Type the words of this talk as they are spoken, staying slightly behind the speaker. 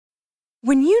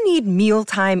When you need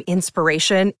mealtime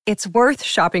inspiration, it's worth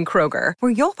shopping Kroger,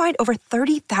 where you'll find over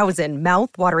 30,000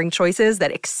 mouth-watering choices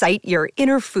that excite your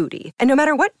inner foodie. And no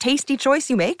matter what tasty choice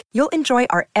you make, you'll enjoy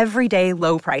our everyday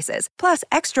low prices, plus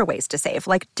extra ways to save,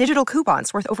 like digital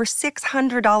coupons worth over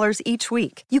 $600 each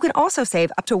week. You can also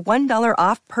save up to $1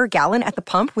 off per gallon at the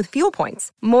pump with fuel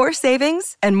points. More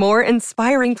savings and more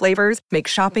inspiring flavors make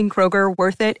shopping Kroger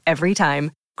worth it every time.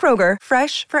 Kroger,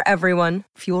 fresh for everyone.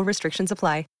 Fuel restrictions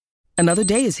apply. Another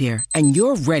day is here, and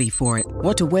you're ready for it.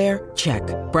 What to wear? Check.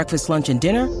 Breakfast, lunch, and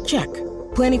dinner? Check.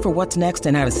 Planning for what's next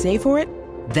and how to save for it?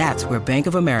 That's where Bank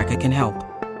of America can help.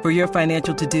 For your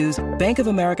financial to-dos, Bank of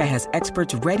America has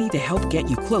experts ready to help get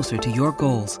you closer to your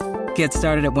goals. Get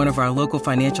started at one of our local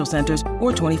financial centers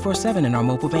or 24/7 in our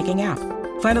mobile banking app.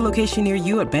 Find a location near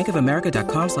you at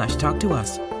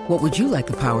bankofamerica.com/talktous. What would you like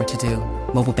the power to do?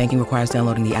 Mobile banking requires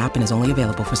downloading the app and is only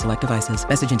available for select devices.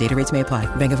 Message and data rates may apply.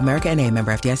 Bank of America N.A.,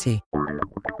 member FDIC.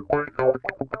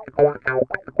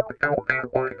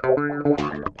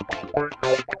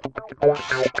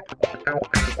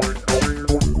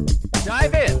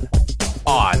 Dive in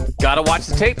on Gotta Watch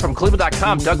the Tape from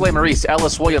Cleveland.com. Doug Lesmerises,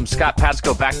 Ellis Williams, Scott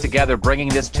Patsko back together, bringing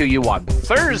this to you on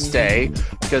Thursday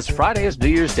because Friday is New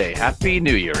Year's Day. Happy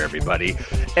New Year, everybody.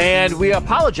 And we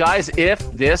apologize if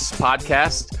this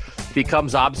podcast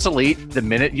becomes obsolete the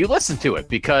minute you listen to it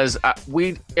because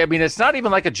it's not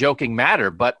even like a joking matter,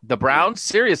 but the Browns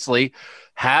seriously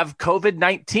have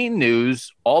COVID-19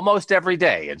 news almost every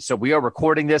day. And so we are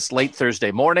recording this late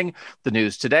Thursday morning. The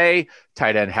news today,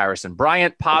 tight end Harrison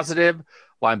Bryant, positive.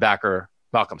 Linebacker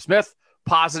Malcolm Smith,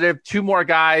 positive. Two more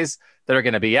guys that are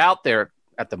going to be out there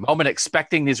at the moment,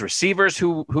 expecting these receivers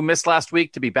who missed last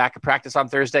week to be back at practice on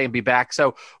Thursday and be back.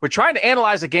 So we're trying to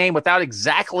analyze a game without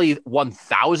exactly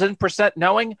 1,000%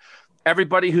 knowing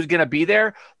everybody who's going to be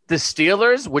there. The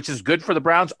Steelers, which is good for the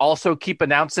Browns, also keep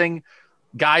announcing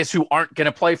guys who aren't going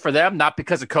to play for them, not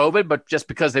because of COVID, but just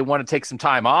because they want to take some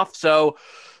time off. So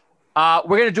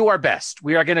we're going to do our best.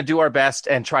 We are going to do our best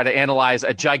and try to analyze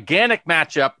a gigantic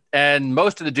matchup and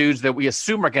most of the dudes that we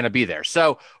assume are going to be there.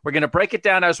 So we're going to break it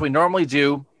down as we normally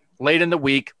do late in the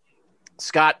week.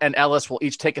 Scott and Ellis will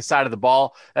each take a side of the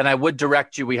ball. And I would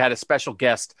direct you, we had a special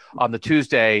guest on the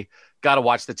Tuesday, Got to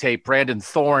Watch the Tape, Brandon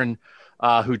Thorne,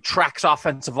 who tracks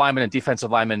offensive linemen and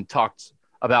defensive linemen, talked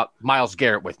about Myles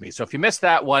Garrett with me. So if you missed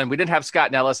that one, we didn't have Scott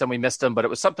and Ellis and we missed them, but it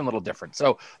was something a little different.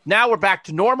 So now we're back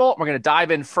to normal. We're going to dive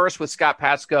in first with Scott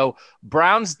Patsko,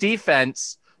 Browns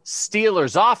defense,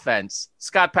 Steelers offense.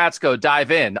 Scott Patsko, dive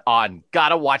in on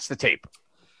Gotta Watch the Tape.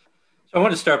 So I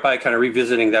want to start by kind of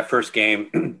revisiting that first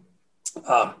game.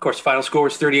 Of course, the final score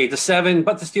was 38-7,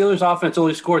 but the Steelers offense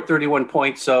only scored 31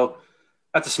 points. So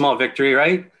that's a small victory,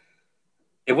 right?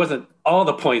 It wasn't all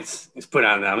the points put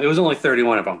on them. It was only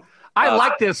 31 of them. I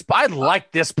like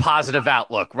this positive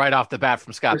outlook right off the bat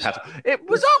from Scott Patsko. It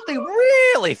was only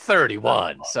really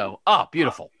 31. So,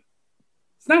 beautiful.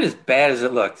 It's not as bad as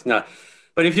it looked. No.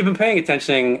 But if you've been paying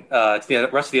attention to the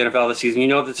rest of the NFL this season, you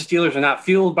know that the Steelers are not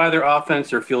fueled by their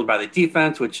offense. They're fueled by the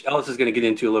defense, which Ellis is going to get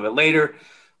into a little bit later.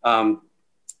 But I'm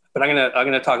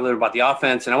going to talk a little about the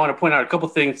offense. And I want to point out a couple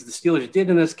things that the Steelers did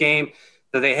in this game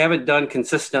that they haven't done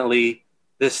consistently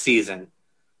this season,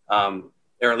 or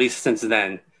at least since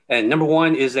then. And number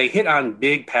one is they hit on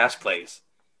big pass plays.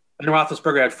 Ben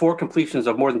Roethlisberger had 4 completions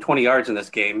of more than 20 yards in this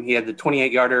game. He had the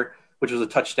 28-yarder, which was a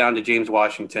touchdown to James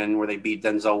Washington, where they beat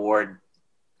Denzel Ward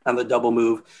on the double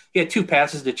move. He had 2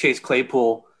 passes to Chase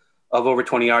Claypool of over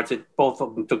 20 yards. Both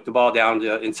of them took the ball down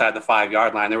to inside the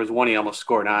 5-yard line. There was one he almost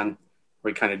scored on,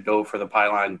 where he kind of dove for the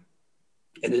pylon,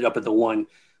 ended up at the 1.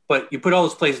 But you put all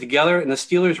those plays together, and the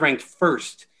Steelers ranked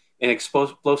first in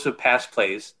explosive pass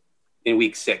plays in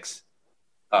Week 6.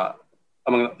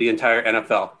 Among the entire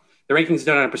NFL. The rankings is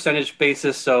done on a percentage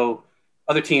basis, so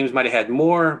other teams might have had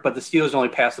more, but the Steelers only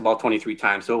passed the ball 23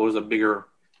 times, so it was a bigger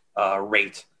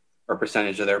rate or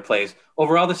percentage of their plays.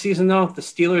 Overall this season, though, the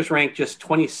Steelers ranked just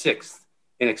 26th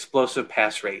in explosive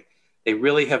pass rate. They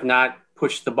really have not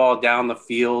pushed the ball down the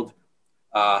field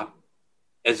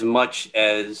as much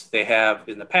as they have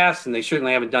in the past, and they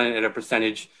certainly haven't done it at a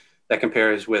percentage that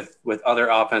compares with other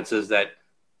offenses that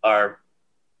are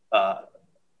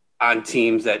on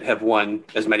teams that have won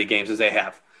as many games as they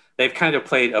have. They've kind of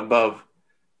played above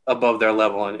their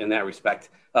level in that respect.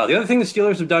 The other thing the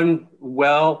Steelers have done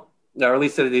well, or at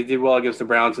least that they did well against the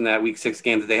Browns in that Week 6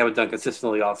 game that they haven't done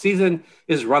consistently all season,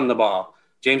 is run the ball.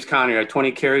 James Conner had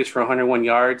 20 carries for 101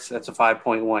 yards. That's a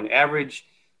 5.1 average.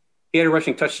 He had a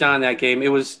rushing touchdown in that game.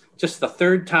 It was just the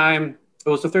third time. It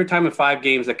was the third time in 5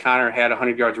 games that Conner had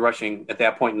 100 yards rushing at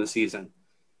that point in the season.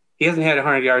 He hasn't had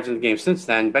 100 yards in the game since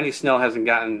then. Benny Snell hasn't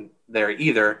gotten there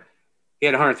either. He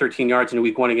had 113 yards in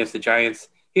week 1 against the Giants.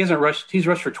 He's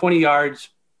rushed for 20 yards,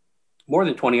 more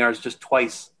than 20 yards, just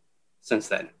twice since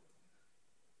then.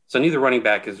 So neither running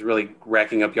back is really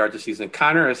racking up yards this season.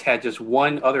 Connor has had just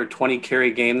one other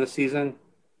 20-carry game this season.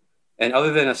 And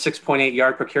other than a 6.8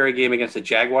 yard per carry game against the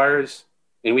Jaguars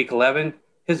in week 11,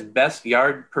 his best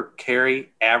yard per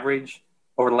carry average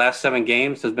over the last 7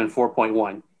 games has been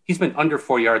 4.1. He's been under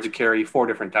 4 yards a carry 4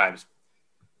 different times.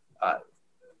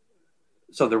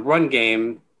 So the run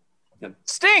game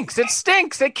stinks. It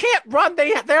stinks. They can't run.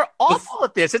 They're awful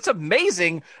at this. It's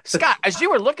amazing. Scott, as you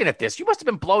were looking at this, you must have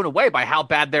been blown away by how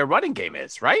bad their running game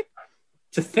is, right?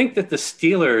 To think that the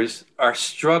Steelers are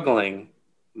struggling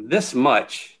this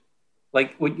much,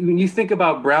 like when you think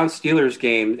about Browns-Steelers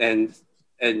game and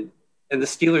the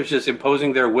Steelers just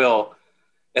imposing their will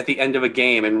at the end of a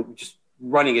game and just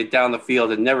running it down the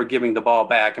field and never giving the ball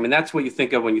back. I mean, that's what you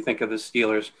think of when you think of the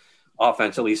Steelers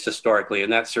offense, at least historically,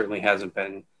 and that certainly hasn't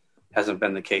been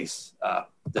the case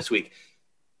this week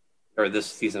or this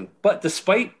season. But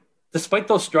despite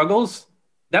those struggles,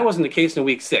 that wasn't the case in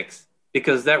week 6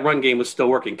 because that run game was still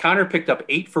working. Connor picked up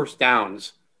 8 first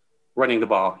downs running the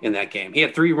ball in that game. He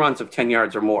had 3 runs of 10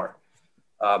 yards or more.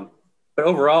 But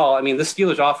overall, I mean, the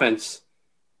Steelers offense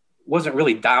wasn't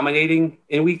really dominating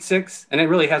in week 6, and it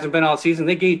really hasn't been all season.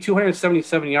 They gained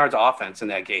 277 yards of offense in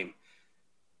that game.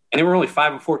 And they were only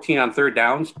 5 of 14 on third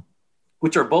downs,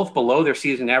 which are both below their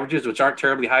season averages, which aren't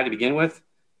terribly high to begin with.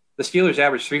 The Steelers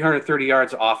averaged 330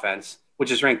 yards of offense,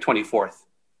 which is ranked 24th.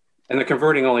 And they're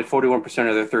converting only 41%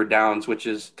 of their third downs, which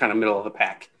is kind of middle of the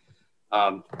pack.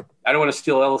 I don't want to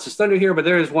steal Ellis's thunder here, but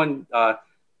there is one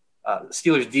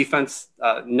Steelers defense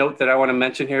note that I want to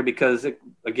mention here because, it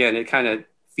kind of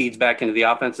feeds back into the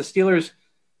offense. The Steelers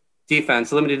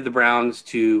defense limited the Browns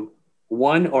to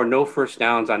 1 or no first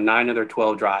downs on 9 of their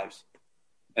 12 drives.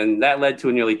 And that led to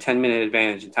a nearly 10-minute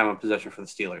advantage in time of possession for the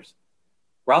Steelers.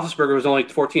 Roethlisberger was only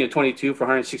 14 of 22 for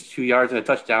 162 yards and a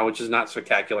touchdown, which is not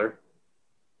spectacular.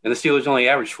 And the Steelers only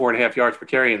averaged 4.5 yards per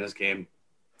carry in this game,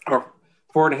 or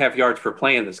 4.5 yards per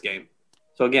play in this game.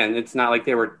 So again, it's not like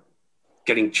they were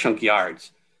getting chunk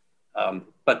yards.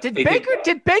 But did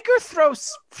Baker throw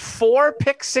 4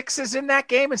 pick sixes in that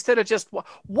game instead of just one?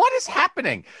 What is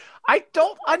happening? I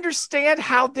don't understand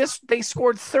how they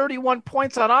scored 31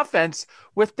 points on offense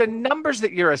with the numbers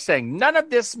that you're saying. None of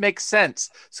this makes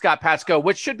sense, Scott Patsko,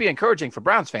 which should be encouraging for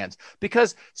Browns fans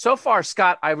because so far,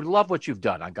 Scott, I would love what you've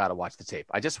done. I got to watch the tape.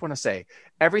 I just want to say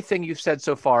everything you've said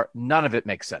so far, none of it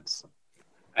makes sense.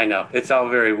 I know it's all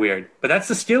very weird, but that's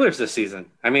the Steelers this season.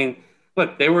 I mean,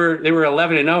 look, they were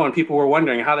 11-0 and people were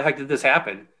wondering how the heck did this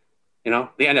happen? You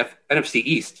know, the NFC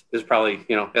East is probably,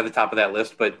 at the top of that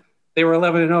list, but they were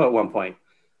 11-0 at one point.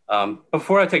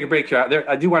 Before I take a break here,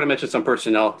 I do want to mention some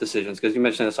personnel decisions because you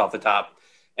mentioned this off the top.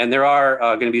 And there are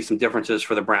going to be some differences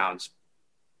for the Browns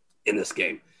in this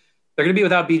game. They're going to be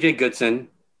without B.J. Goodson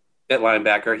at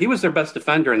linebacker. He was their best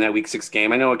defender in that Week 6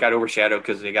 game. I know it got overshadowed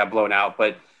because they got blown out,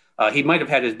 but he might have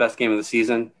had his best game of the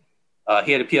season.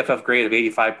 He had a PFF grade of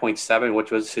 85.7,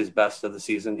 which was his best of the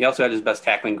season. He also had his best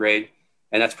tackling grade,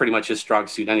 and that's pretty much his strong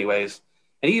suit anyways.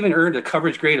 And he even earned a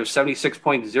coverage grade of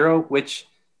 76.0, which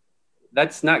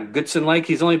that's not Goodson-like.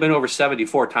 He's only been over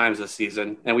 74 times this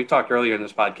season. And we talked earlier in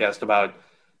this podcast about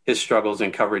his struggles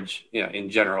in coverage in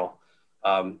general.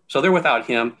 So they're without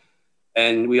him.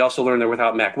 And we also learned they're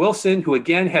without Mack Wilson, who,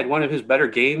 again, had one of his better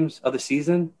games of the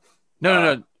season.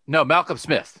 No, Malcolm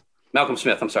Smith. Malcolm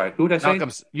Smith, I'm sorry. Who did I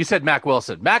say? You said Mack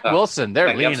Wilson. Mack Wilson, they're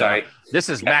leaning. I'm sorry. This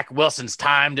is Mack Wilson's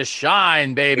time to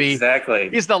shine, baby. Exactly.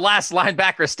 He's the last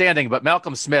linebacker standing, but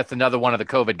Malcolm Smith, another one of the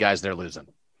COVID guys they're losing.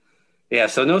 Yeah,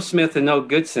 so no Smith and no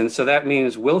Goodson. So that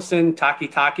means Wilson,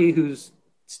 Taki, who's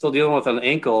still dealing with an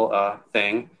ankle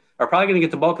thing, are probably going to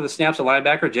get the bulk of the snaps at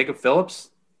linebacker. Jacob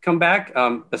Phillips come back.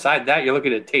 Beside that, you're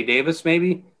looking at Tay Davis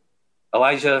maybe,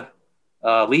 Elijah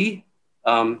Lee.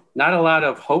 Not a lot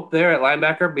of hope there at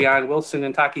linebacker beyond Wilson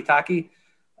and Taki.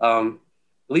 At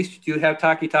least you do have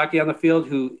Taki on the field,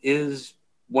 who is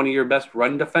one of your best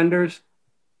run defenders.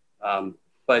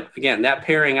 But again, that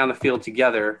pairing on the field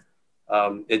together,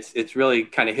 it's really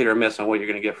kind of hit or miss on what you're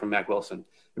going to get from Mack Wilson.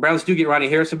 The Browns do get Ronnie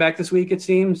Harrison back this week, it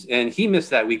seems, and he missed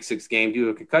that Week 6 game due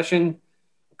to a concussion.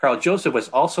 Karl Joseph was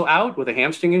also out with a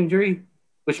hamstring injury,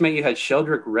 which meant you had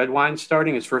Sheldrick Redwine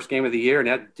starting his first game of the year, and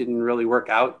that didn't really work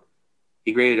out.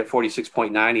 He graded at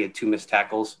 46.9. He had 2 missed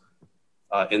tackles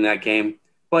in that game.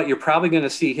 But you're probably going to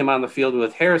see him on the field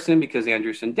with Harrison because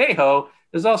Andrew Sendejo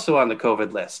is also on the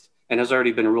COVID list and has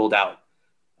already been ruled out.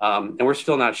 And we're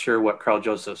still not sure what Karl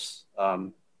Joseph's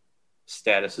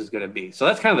status is going to be. So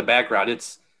that's kind of the background.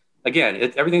 It's,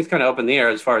 again, everything's kind of up in the air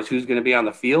as far as who's going to be on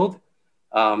the field.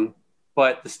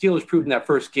 But the Steelers proved in that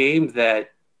first game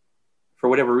that for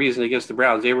whatever reason against the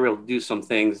Browns, they were able to do some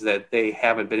things that they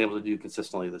haven't been able to do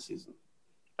consistently this season.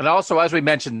 And also, as we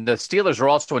mentioned, the Steelers are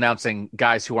also announcing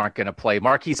guys who aren't going to play.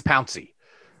 Marquise Pouncey,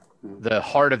 the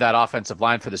heart of that offensive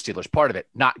line for the Steelers, part of it,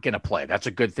 not going to play. That's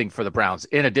a good thing for the Browns,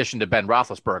 in addition to Ben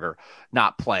Roethlisberger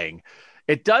not playing.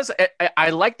 It does.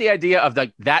 I like the idea of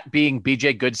that being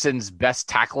B.J. Goodson's best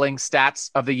tackling stats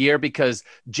of the year, because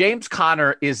James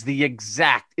Conner is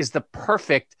the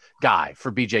perfect guy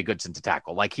for B.J. Goodson to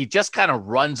tackle. Like, he just kind of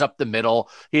runs up the middle.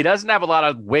 He doesn't have a lot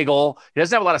of wiggle. He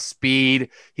doesn't have a lot of speed.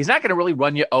 He's not going to really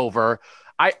run you over.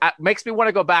 Makes me want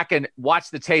to go back and watch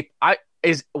the tape.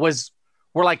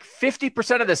 Were like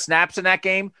 50% of the snaps in that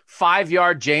game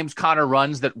 5-yard James Conner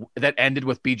runs that ended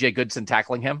with B.J. Goodson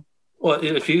tackling him? Well,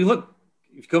 if you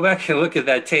go back and look at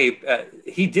that tape,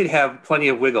 he did have plenty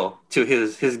of wiggle to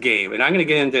his game. And I'm going to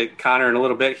get into Conner in a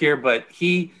little bit here, but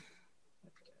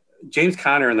James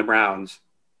Conner and the Browns,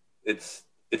 it's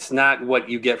not what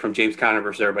you get from James Conner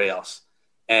versus everybody else.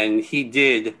 And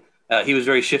he was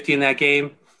very shifty in that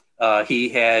game. He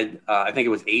had, I think it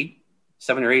was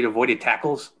 7 or 8 avoided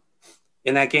tackles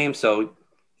in that game. So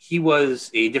he was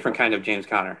a different kind of James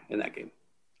Conner in that game.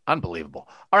 Unbelievable.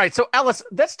 All right. So Ellis,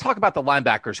 let's talk about the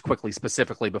linebackers quickly,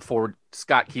 specifically, before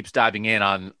Scott keeps diving in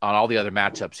on all the other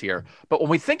matchups here. But when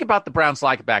we think about the Browns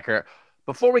linebacker,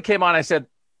 before we came on, I said,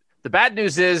 the bad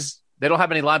news is they don't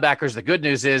have any linebackers. The good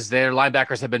news is their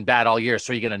linebackers have been bad all year.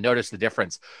 So you're going to notice the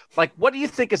difference. Like, what do you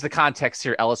think is the context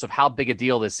here, Ellis, of how big a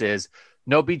deal this is?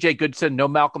 No B.J. Goodson, no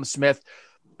Malcolm Smith.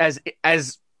 As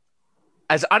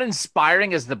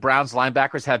uninspiring as the Browns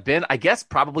linebackers have been, I guess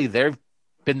probably they've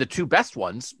been the 2 best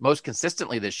ones most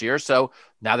consistently this year. So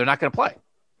now they're not going to play.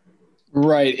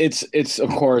 Right. It's of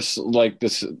course, like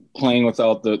this playing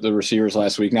without the receivers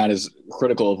last week, not as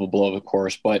critical of a blow, of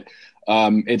course, but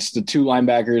it's the 2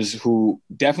 linebackers who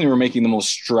definitely were making the most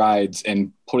strides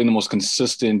and putting the most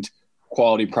consistent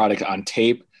quality product on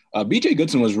tape. B.J.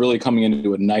 Goodson was really coming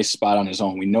into a nice spot on his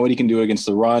own. We know what he can do against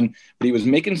the run, but he was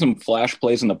making some flash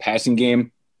plays in the passing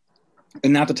game,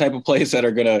 and not the type of plays that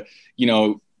are going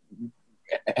to,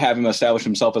 have him establish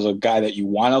himself as a guy that you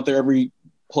want out there every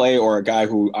play, or a guy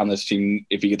who on this team,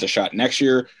 if he gets a shot next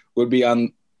year, would be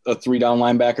on a 3-down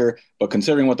linebacker. But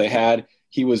considering what they had,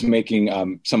 he was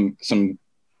making some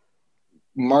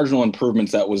marginal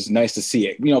improvements that was nice to see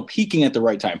it, peaking at the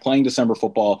right time, playing December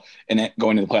football and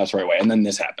going to the playoffs the right way. And then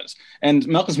this happens. And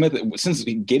Malcolm Smith, since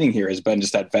getting here, has been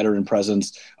just that veteran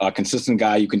presence, consistent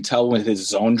guy. You can tell when his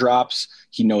zone drops,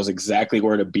 he knows exactly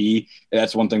where to be. And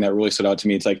that's one thing that really stood out to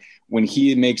me. It's like when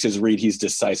he makes his read, he's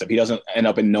decisive. He doesn't end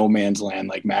up in no man's land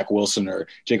like Mack Wilson or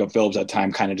Jacob Phillips at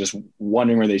time, kind of just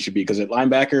wondering where they should be. Because at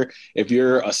linebacker, if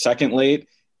you're a second late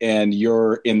and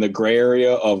you're in the gray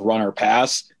area of run or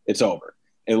pass, it's over.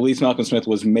 At least Malcolm Smith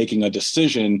was making a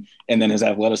decision, and then his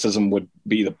athleticism would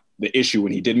be the issue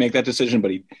when he did make that decision,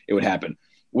 but it would happen.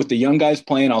 With the young guys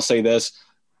playing, I'll say this,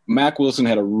 Mack Wilson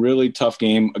had a really tough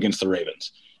game against the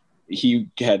Ravens. He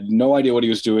had no idea what he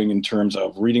was doing in terms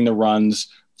of reading the runs,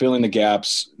 filling the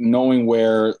gaps, knowing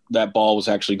where that ball was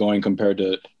actually going compared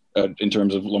to in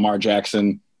terms of Lamar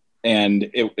Jackson. And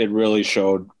it really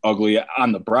showed ugly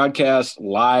on the broadcast,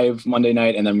 live Monday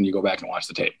night, and then when you go back and watch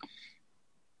the tape.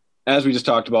 As we just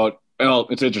talked about, well,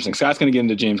 it's interesting. Scott's going to get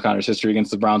into James Conner's history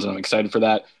against the Browns, and I'm excited for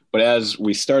that. But as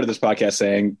we started this podcast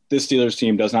saying, this Steelers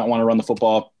team does not want to run the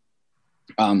football.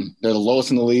 They're the lowest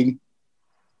in the league,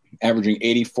 averaging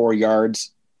 84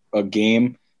 yards a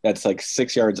game. That's like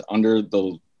 6 yards under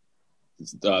the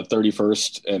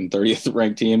 31st and 30th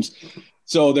ranked teams.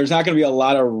 So there's not going to be a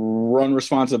lot of run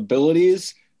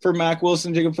responsibilities for Mack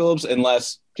Wilson, Jacob Phillips,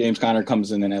 unless James Conner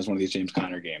comes in and has one of these James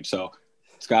Conner games. So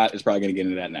Scott is probably going to get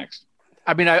into that next.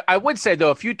 I mean, I would say,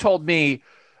 though, if you told me,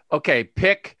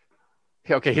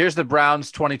 here's the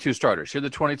Browns' 22 starters. Here are the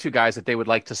 22 guys that they would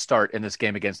like to start in this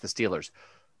game against the Steelers.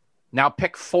 Now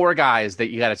pick 4 guys that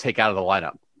you got to take out of the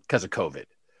lineup because of COVID.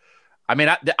 I mean,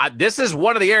 this is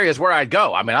one of the areas where I'd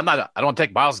go. I mean, I don't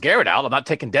take Myles Garrett out. I'm not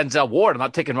taking Denzel Ward. I'm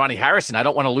not taking Ronnie Harrison. I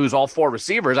don't want to lose all 4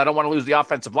 receivers. I don't want to lose the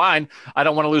offensive line. I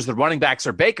don't want to lose the running backs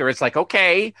or Baker. It's like,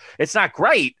 okay, it's not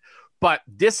great, but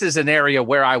this is an area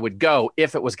where I would go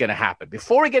if it was going to happen.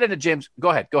 Before we get into James, go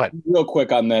ahead. Real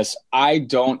quick on this. I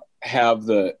don't have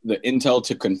the intel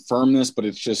to confirm this, but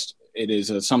it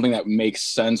is something that makes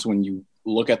sense when you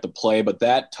look at the play. But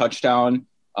that touchdown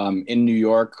in New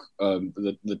York,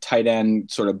 the tight end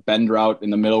sort of bend route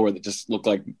in the middle where it just looked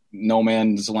like no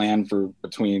man's land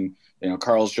between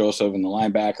Carlos Joseph and the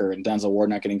linebacker and Denzel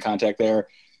Ward not getting contact there.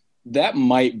 That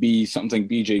might be something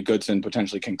B.J. Goodson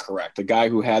potentially can correct. The guy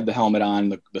who had the helmet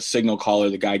on, the signal caller,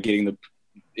 the guy getting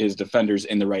his defenders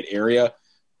in the right area.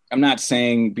 I'm not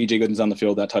saying B.J. Gooden's on the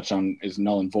field, that touchdown is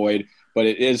null and void, but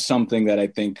it is something that I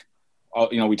think,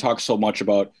 we talk so much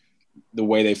about the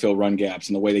way they fill run gaps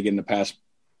and the way they get into pass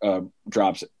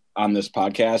drops on this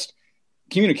podcast.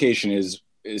 Communication is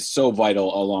so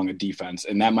vital along a defense,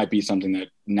 and that might be something that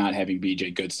not having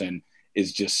B.J. Goodson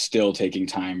is just still taking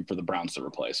time for the Browns to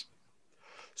replace.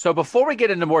 So before we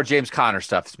get into more James Conner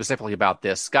stuff, specifically about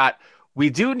this, Scott, we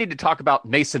do need to talk about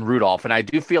Mason Rudolph. And I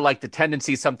do feel like the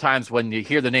tendency sometimes when you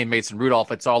hear the name Mason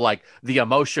Rudolph, it's all like the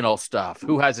emotional stuff.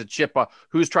 Who has a chip?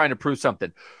 Who's trying to prove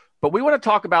something? But we want to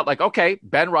talk about, like, okay,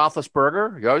 Ben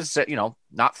Roethlisberger, you always said,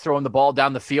 not throwing the ball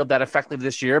down the field that effectively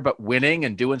this year, but winning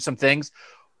and doing some things.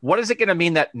 What is it going to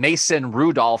mean that Mason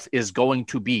Rudolph is going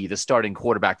to be the starting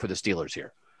quarterback for the Steelers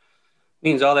here?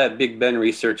 Means all that Big Ben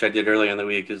research I did earlier in the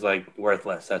week is like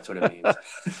worthless. That's what it means.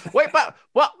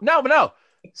 No.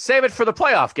 Save it for the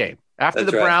playoff game after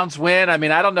the Browns win. I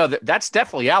mean, I don't know that's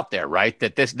definitely out there, right?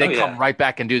 That they come right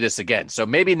back and do this again. So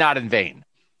maybe not in vain.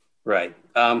 Right.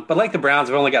 But like the Browns,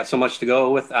 have only got so much to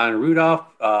go with on Rudolph.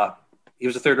 He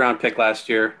was a 3rd-round pick last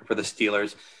year for the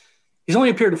Steelers. He's only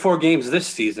appeared in 4 games this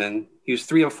season. He was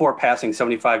 3 of 4 passing,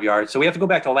 75 yards. So we have to go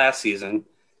back to last season,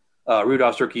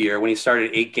 Rudolph's rookie year, when he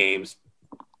started 8 games.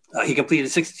 He completed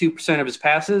 62% of his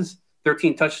passes,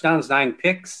 13 touchdowns, 9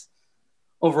 picks.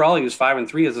 Overall, he was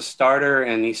 5-3 as a starter,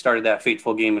 and he started that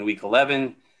fateful game in Week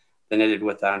 11, then ended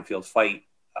with the on-field fight.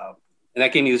 In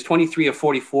that game, he was 23 of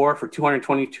 44 for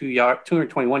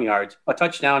 221 yards, a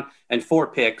touchdown, and 4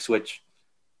 picks, which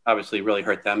obviously really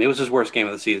hurt them. It was his worst game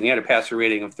of the season. He had a passer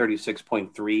rating of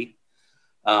 36.3.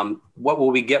 What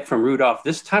will we get from Rudolph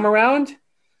this time around?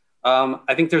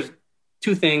 I think there's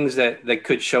 2 things that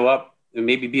could show up and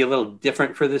maybe be a little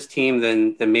different for this team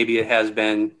than maybe it has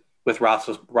been with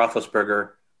Roethlisberger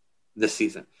this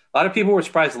season. A lot of people were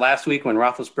surprised last week when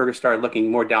Roethlisberger started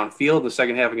looking more downfield the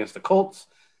second half against the Colts.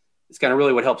 It's kind of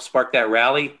really what helped spark that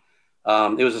rally.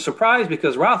 It was a surprise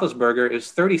because Roethlisberger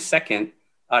is 32nd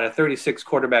out of 36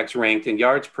 quarterbacks ranked in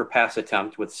yards per pass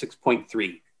attempt with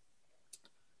 6.3.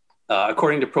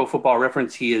 According to Pro Football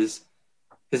Reference, his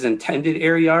intended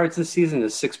air yards this season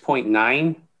is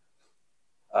 6.9.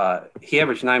 He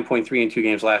averaged 9.3 in 2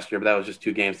 games last year, but that was just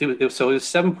 2 games. So it was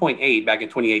 7.8 back in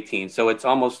 2018. So it's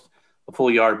almost a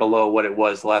full yard below what it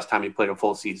was the last time he played a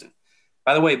full season.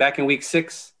 By the way, back in Week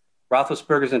 6,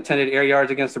 Roethlisberger's intended air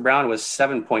yards against the Browns was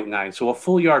 7.9, so a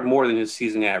full yard more than his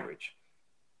season average.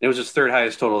 It was his 3rd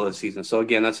highest total of the season. So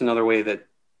again, that's another way that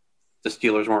the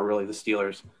Steelers weren't really the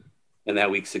Steelers in that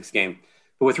Week 6 game.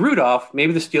 But with Rudolph,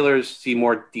 maybe the Steelers see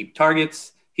more deep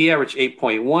targets. He averaged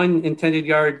 8.1 intended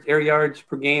air yards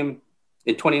per game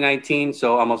in 2019,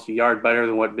 so almost a yard better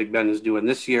than what Big Ben is doing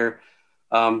this year.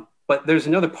 But there's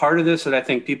another part of this that I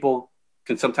think people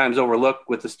can sometimes overlook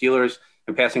with the Steelers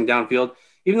and passing downfield.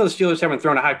 Even though the Steelers haven't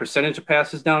thrown a high percentage of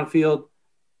passes downfield,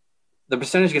 the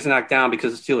percentage gets knocked down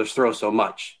because the Steelers throw so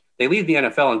much. They lead the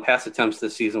NFL in pass attempts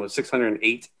this season with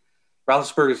 608.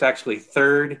 Roethlisberger is actually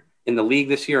 3rd in the league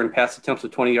this year in pass attempts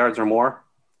with 20 yards or more,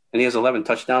 and he has 11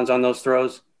 touchdowns on those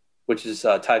throws, which is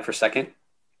tied for 2nd.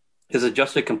 His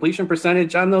adjusted completion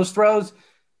percentage on those throws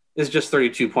is just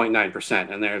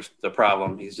 32.9%, and there's the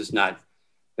problem. He's just not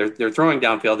 – they're throwing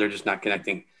downfield. They're just not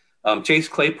connecting. Chase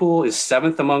Claypool is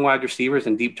 7th among wide receivers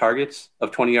in deep targets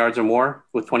of 20 yards or more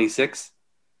with 26.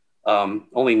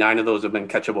 Only 9 of those have been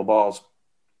catchable balls.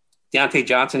 Deontay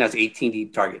Johnson has 18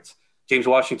 deep targets. James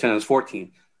Washington has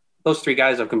 14. Those 3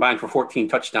 guys have combined for 14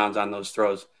 touchdowns on those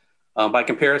throws. By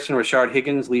comparison, Rashard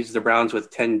Higgins leads the Browns with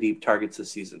 10 deep targets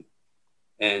this season.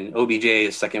 And OBJ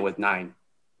is 2nd with 9.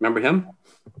 Remember him?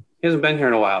 He hasn't been here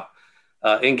in a while.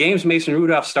 In games Mason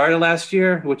Rudolph started last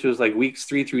year, which was like weeks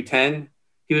 3 through 10,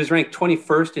 he was ranked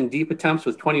 21st in deep attempts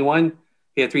with 21.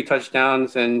 He had 3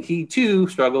 touchdowns, and he, too,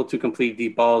 struggled to complete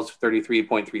deep balls,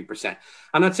 33.3%.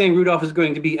 I'm not saying Rudolph is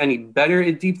going to be any better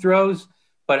at deep throws,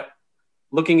 but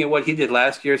looking at what he did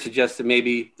last year suggests that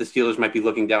maybe the Steelers might be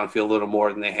looking downfield a little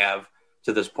more than they have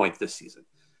to this point this season.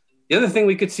 The other thing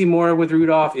we could see more with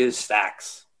Rudolph is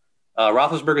sacks.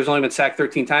 Roethlisberger's only been sacked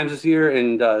 13 times this year,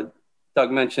 and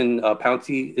Doug mentioned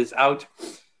Pouncey is out.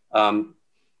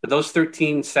 But those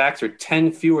 13 sacks are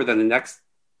 10 fewer than the next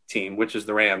team, which is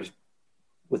the Rams,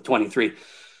 with 23.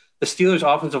 The Steelers'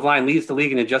 offensive line leads the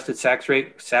league in adjusted sack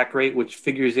rate, which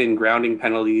figures in grounding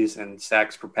penalties and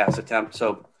sacks per pass attempt.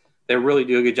 So they really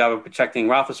do a good job of protecting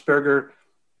Roethlisberger.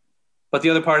 But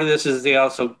the other part of this is they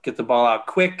also get the ball out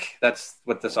quick. That's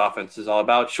what this offense is all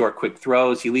about, short, quick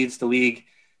throws. He leads the league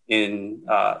in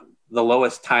the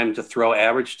lowest time to throw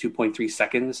average, 2.3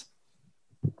 seconds.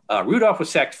 Rudolph was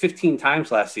sacked 15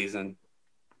 times last season.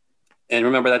 And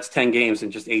remember, that's 10 games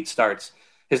and just 8 starts.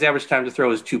 His average time to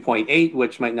throw is 2.8,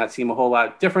 which might not seem a whole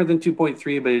lot different than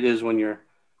 2.3, but it is when you're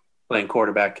playing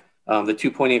quarterback. The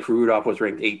 2.8 for Rudolph was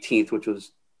ranked 18th, which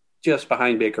was just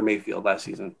behind Baker Mayfield last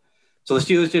season. So the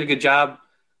Steelers did a good job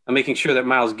of making sure that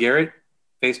Myles Garrett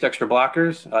faced extra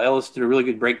blockers. Ellis did a really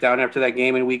good breakdown after that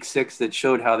game in week 6 that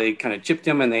showed how they kind of chipped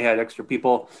him and they had extra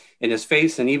people in his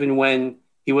face. And even when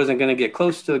he wasn't going to get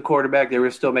close to the quarterback, they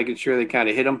were still making sure they kind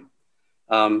of hit him.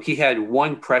 He had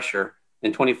 1 pressure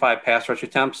in 25 pass rush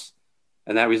attempts,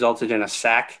 and that resulted in a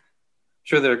sack.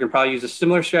 Sure, they're going to probably use a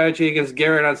similar strategy against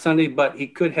Garrett on Sunday, but he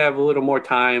could have a little more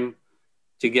time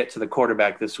to get to the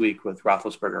quarterback this week with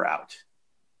Roethlisberger out.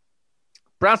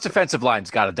 Browns defensive line's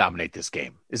got to dominate this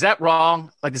game. Is that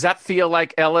wrong? Like, does that feel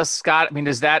like Ellis, Scott? I mean,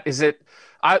 is it?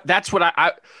 That's what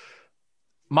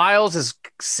Myles is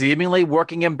seemingly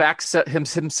working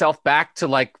himself back to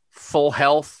like full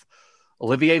health.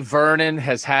 Olivier Vernon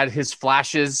has had his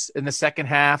flashes in the second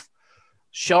half.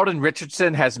 Sheldon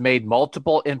Richardson has made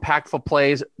multiple impactful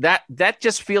plays. That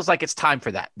just feels like it's time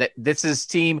for that. This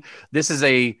is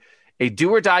a do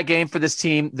or die game for this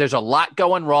team. There's a lot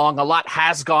going wrong. A lot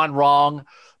has gone wrong.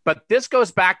 But this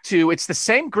goes back to, it's the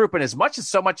same group, and as much as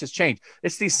so much has changed,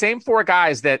 it's these same 4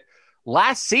 guys that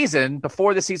last season,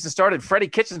 before the season started, Freddie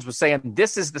Kitchens was saying,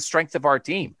 this is the strength of our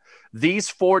team. These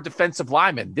 4 defensive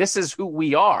linemen, this is who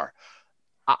we are.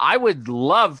 I would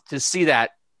love to see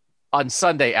that on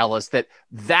Sunday, Ellis,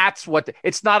 that's what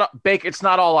it's not Baker. It's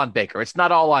not all on Baker. It's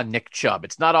not all on Nick Chubb.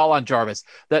 It's not all on Jarvis.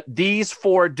 That these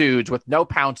 4 dudes with no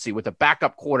Pouncey, with a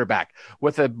backup quarterback,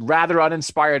 with a rather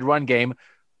uninspired run game,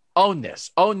 own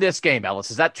this game,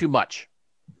 Ellis. Is that too much?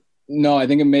 No, I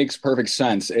think it makes perfect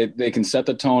sense. They can set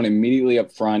the tone immediately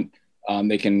up front.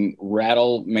 They can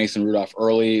rattle Mason Rudolph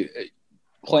early.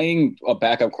 Playing a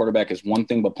backup quarterback is one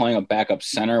thing, but playing a backup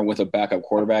center with a backup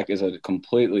quarterback is a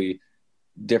completely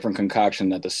different concoction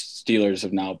that the Steelers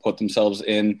have now put themselves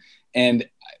in. And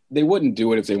they wouldn't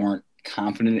do it if they weren't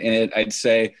confident in it, I'd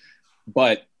say.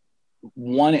 But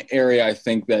one area I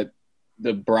think that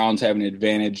the Browns have an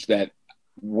advantage that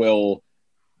will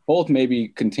both maybe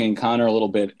contain Connor a little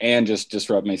bit and just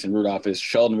disrupt Mason Rudolph is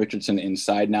Sheldon Richardson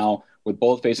inside now, with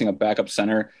both facing a backup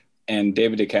center. And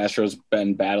David DeCastro's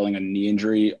been battling a knee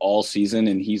injury all season,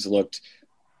 and he's looked –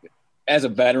 as a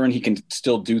veteran, he can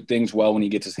still do things well when he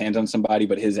gets his hands on somebody,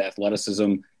 but his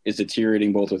athleticism is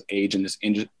deteriorating both with age and this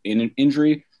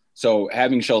injury. So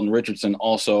having Sheldon Richardson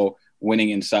also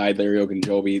winning inside Larry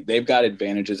Ogunjobi, they've got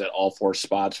advantages at all 4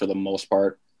 spots for the most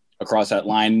part across that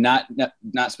line. Not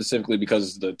specifically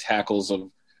because the tackles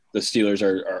of the Steelers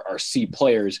are C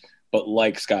players, but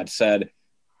like Scott said,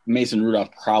 Mason Rudolph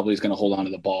probably is going to hold on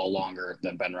to the ball longer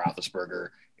than Ben Roethlisberger.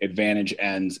 Advantage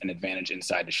ends and advantage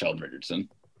inside to Sheldon Richardson.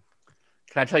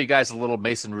 Can I tell you guys a little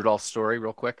Mason Rudolph story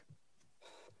real quick?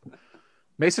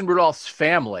 Mason Rudolph's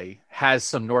family has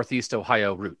some Northeast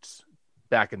Ohio roots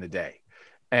back in the day.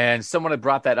 And someone had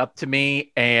brought that up to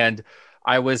me, and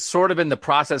I was sort of in the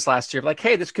process last year, like,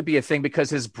 hey, this could be a thing because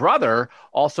his brother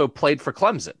also played for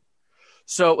Clemson.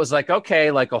 So it was like,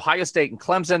 okay, like Ohio State and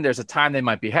Clemson, there's a time they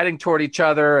might be heading toward each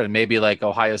other, and maybe like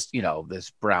Ohio's, there's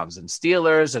Browns and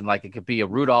Steelers, and like it could be a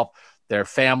Rudolph. Their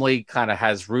family kind of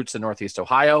has roots in Northeast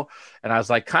Ohio. And I was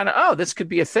like, this could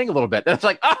be a thing a little bit. And I was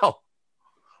like,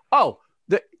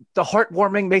 the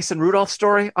heartwarming Mason Rudolph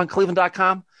story on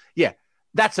Cleveland.com. Yeah,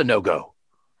 that's a no-go.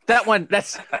 That one,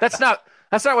 that's not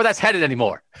where that's headed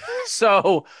anymore.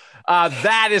 So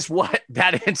that is what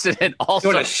that incident also.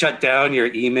 You want to shut down your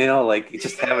email? Like, you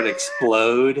just have it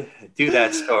explode? Do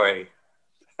that story.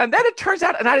 And then it turns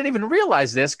out, and I didn't even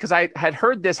realize this because I had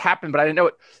heard this happen, but I didn't know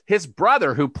it. His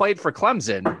brother, who played for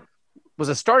Clemson, was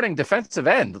a starting defensive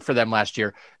end for them last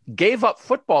year, gave up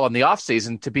football in the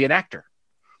offseason to be an actor.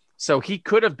 So he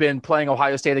could have been playing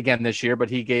Ohio State again this year,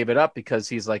 but he gave it up because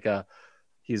he's going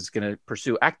to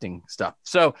pursue acting stuff.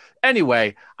 So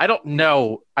anyway, I don't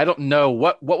know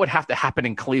what would have to happen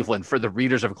in Cleveland for the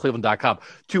readers of Cleveland.com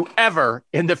to ever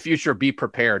in the future be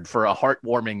prepared for a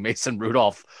heartwarming Mason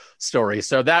Rudolph story.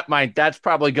 So that's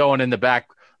probably going in the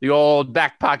old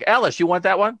back pocket. Ellis, you want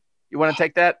that one? You want to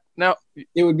take that? No,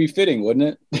 it would be fitting,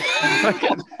 wouldn't it?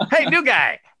 Hey, new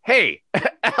guy. Hey,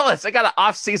 Ellis, I got an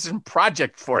off-season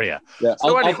project for you. Yeah,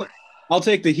 so I'll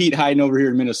take the heat hiding over here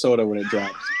in Minnesota when it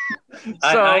drops.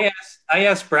 I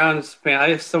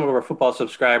asked some of our football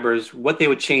subscribers what they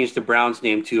would change the Browns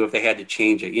name to if they had to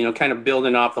change it. Kind of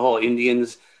building off the whole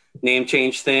Indians name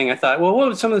change thing. I thought, well, what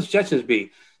would some of the suggestions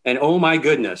be? And oh my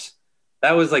goodness,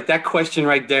 that was like that question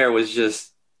right there was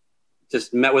just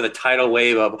met with a tidal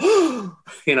wave of,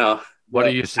 What are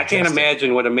you suggesting? I can't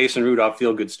imagine what a Mason Rudolph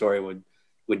feel-good story would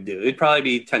do. It'd probably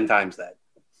be 10 times that.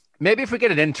 Maybe if we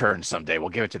get an intern someday, we'll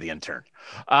give it to the intern.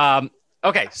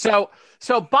 Okay, so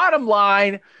bottom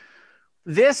line,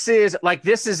 this is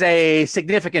a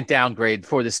significant downgrade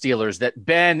for the Steelers. That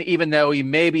Ben, even though he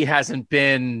maybe hasn't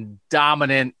been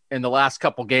dominant in the last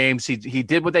couple games, he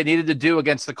did what they needed to do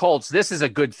against the Colts. This is a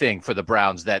good thing for the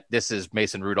Browns that this is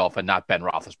Mason Rudolph and not Ben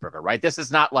Roethlisberger, right? This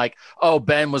is not like, oh,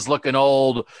 Ben was looking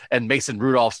old and Mason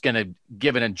Rudolph's going to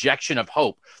give an injection of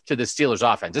hope to the Steelers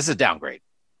offense. This is a downgrade.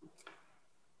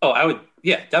 Oh,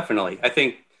 yeah, definitely. I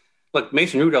think, look,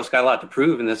 Mason Rudolph's got a lot to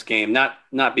prove in this game,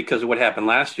 not because of what happened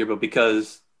last year, but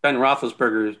because Ben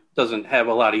Roethlisberger doesn't have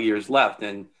a lot of years left,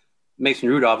 and Mason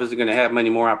Rudolph isn't going to have many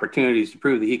more opportunities to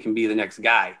prove that he can be the next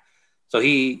guy. So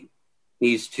he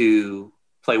needs to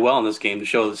play well in this game to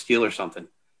show the Steelers something.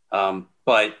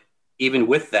 But even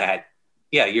with that,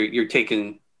 yeah, you're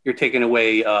taking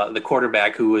away the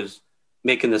quarterback who was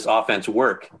making this offense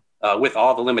work with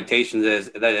all the limitations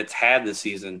that it's had this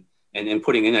season. And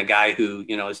putting in a guy who,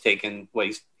 is taking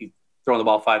he's thrown the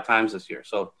ball 5 times this year.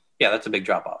 So yeah, that's a big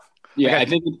drop off. Yeah,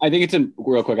 okay. I think it's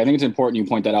real quick. I think it's important you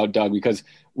point that out, Doug, because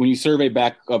when you survey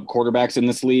backup quarterbacks in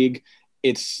this league,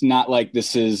 it's not like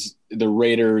this is the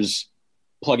Raiders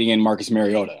plugging in Marcus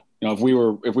Mariota. If we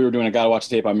were doing a gotta watch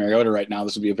the tape on Mariota right now,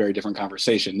 this would be a very different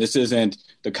conversation. This isn't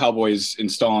the Cowboys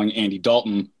installing Andy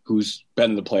Dalton, who's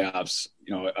been in the playoffs,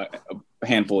 a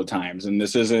handful of times. And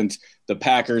this isn't the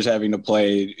Packers having to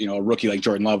play, a rookie like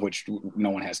Jordan Love, which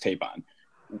no one has tape on.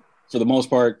 For the most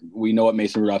part, we know what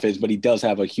Mason Rudolph is, but he does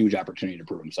have a huge opportunity to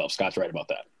prove himself. Scott's right about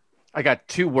that. I got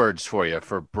 2 words for you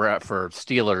for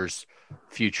Steelers'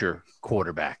 future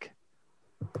quarterback.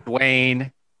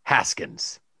 Dwayne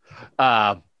Haskins.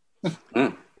 Bang!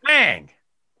 It's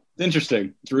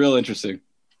interesting. It's real interesting.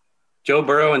 Joe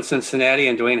Burrow in Cincinnati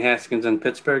and Dwayne Haskins in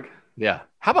Pittsburgh. Yeah.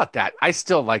 How about that? I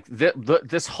still like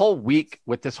this whole week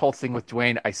with this whole thing with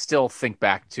Dwayne. I still think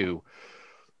back to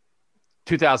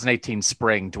 2018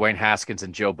 spring, Dwayne Haskins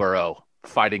and Joe Burrow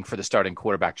fighting for the starting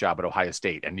quarterback job at Ohio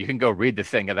State. And you can go read the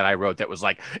thing that I wrote that was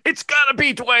like, it's got to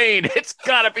be Dwayne. It's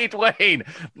got to be Dwayne.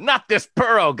 Not this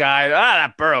Burrow guy.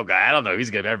 That Burrow guy. I don't know if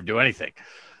he's going to ever do anything.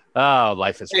 Oh,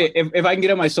 life is fun. Hey, if I can get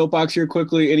on my soapbox here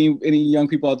quickly, any young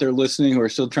people out there listening who are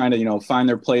still trying to, find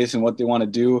their place and what they want to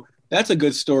do, that's a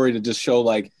good story to just show,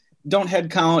 like, don't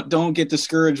head count, don't get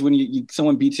discouraged when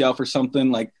someone beats you out for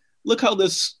something. Like, look how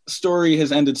this story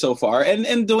has ended so far. And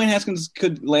Dwayne Haskins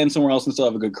could land somewhere else and still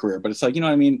have a good career. But it's like, you know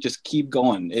what I mean? Just keep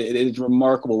going. It is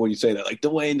remarkable when you say that, like,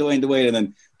 Dwayne. And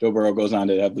then Joe Burrow goes on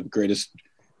to have the greatest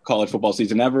college football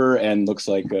season ever and looks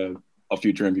like a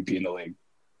future MVP in the league.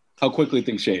 How quickly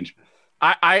things change.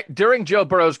 I during Joe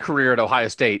Burrow's career at Ohio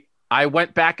State, I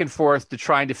went back and forth to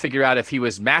trying to figure out if he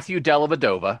was Matthew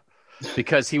Dellavedova,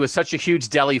 because he was such a huge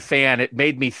Delly fan. It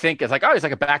made me think, it's like, oh, he's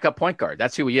like a backup point guard.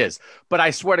 That's who he is. But I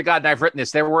swear to God, and I've written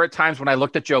this, there were times when I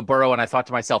looked at Joe Burrow and I thought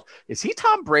to myself, is he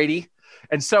Tom Brady?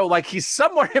 And so, like, he's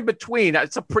somewhere in between.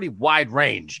 It's a pretty wide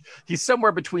range. He's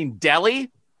somewhere between Delly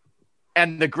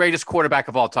and the greatest quarterback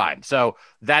of all time. So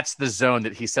that's the zone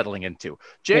that he's settling into.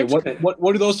 James, hey,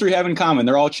 what do those 3 have in common?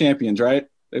 They're all champions, right?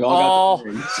 They all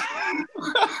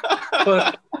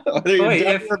got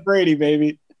the Brady,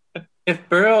 baby. If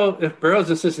Burrow's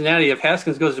in Cincinnati, if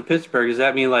Haskins goes to Pittsburgh, does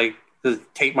that mean, like, does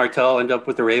Tate Martell end up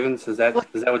with the Ravens? Is that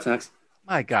what's next?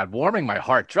 My God, warming my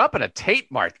heart. Dropping a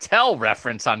Tate Martell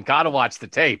reference on Gotta Watch the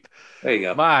Tape. There you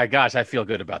go. My gosh, I feel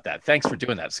good about that. Thanks for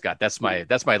doing that, Scott. That's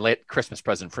my late Christmas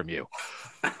present from you.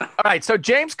 All right, so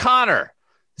James Conner.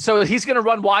 So he's going to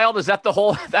run wild. Is that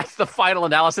that's the final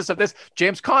analysis of this?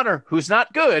 James Conner, who's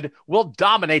not good, will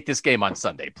dominate this game on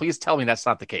Sunday. Please tell me that's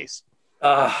not the case.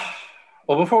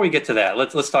 Well, before we get to that,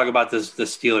 let's talk about the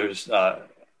Steelers.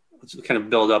 Let's kind of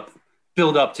build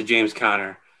up to James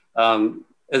Conner.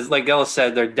 As like Ellis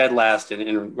said, they're dead last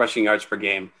in rushing yards per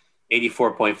game,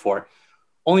 84.4.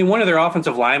 Only one of their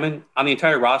offensive linemen on the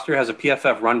entire roster has a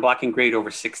PFF run blocking grade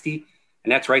over 60,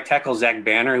 and that's right tackle Zach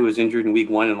Banner, who was injured in Week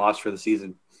 1 and lost for the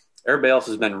season. Everybody else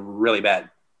has been really bad.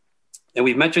 And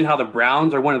we've mentioned how the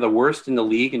Browns are one of the worst in the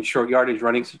league in short yardage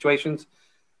running situations.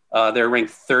 They're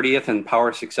ranked 30th in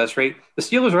power success rate. The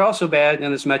Steelers are also bad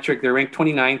in this metric. They're ranked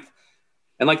 29th.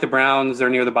 And like the Browns, they're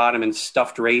near the bottom in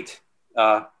stuffed rate,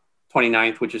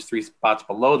 29th, which is 3 spots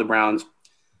below the Browns.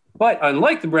 But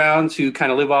unlike the Browns, who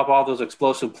kind of live off all those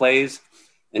explosive plays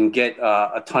and get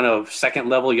a ton of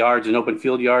second-level yards and open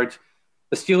field yards,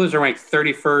 the Steelers are ranked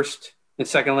 31st in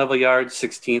second-level yards,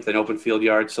 16th in open field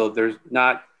yards. So you're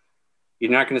not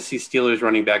going to see Steelers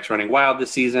running backs running wild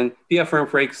this season.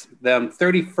 PFF ranks them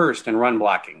 31st in run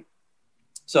blocking.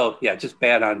 So, yeah, just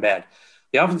bad on bad.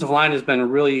 The offensive line has been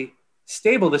really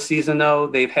stable this season, though.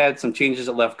 They've had some changes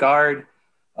at left guard.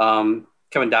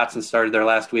 Kevin Dotson started there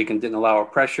last week and didn't allow a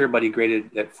pressure, but he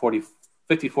graded at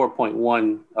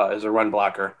 54.1 as a run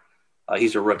blocker.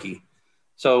 He's a rookie.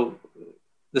 So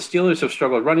the Steelers have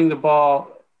struggled running the ball,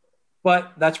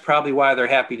 but that's probably why they're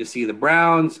happy to see the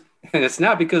Browns. And it's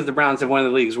not because the Browns have one of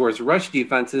the league's worst rush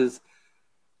defenses.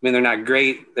 I mean, they're not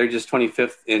great. They're just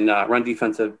 25th in run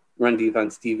defense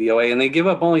DVOA, and they give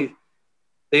up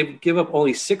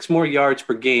only 6 more yards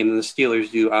per game than the Steelers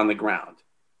do on the ground.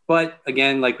 But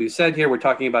again, like we said here, we're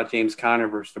talking about James Conner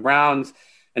versus the Browns.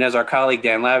 And as our colleague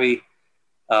Dan Labby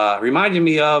reminded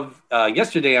me of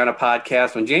yesterday on a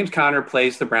podcast, when James Conner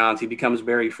plays the Browns, he becomes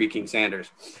Barry freaking Sanders.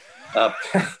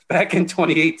 Back in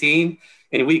 2018,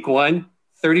 in week 1,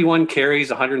 31 carries,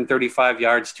 135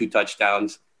 yards, 2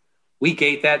 touchdowns. Week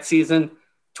 8 that season,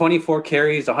 24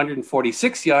 carries,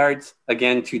 146 yards,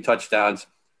 again, 2 touchdowns.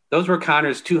 Those were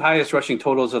Conner's 2 highest rushing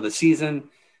totals of the season.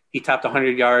 He topped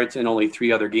 100 yards in only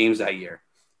 3 other games that year.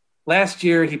 Last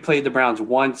year, he played the Browns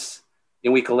once.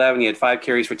 In week 11, he had 5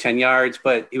 carries for 10 yards,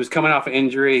 but he was coming off an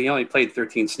injury. He only played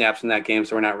 13 snaps in that game,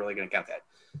 so we're not really going to count that.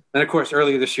 And, of course,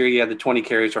 earlier this year, he had the 20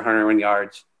 carries for 101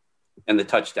 yards and the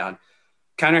touchdown.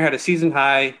 Conner had a season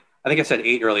high, I think I said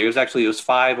 8 earlier. It was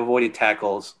 5 avoided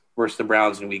tackles versus the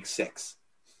Browns in week 6.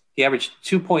 He averaged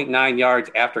 2.9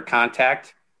 yards after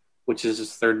contact, which is his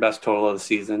 3rd best total of the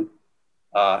season.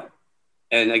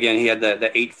 And again, he had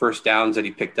the 8 first downs that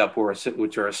he picked up,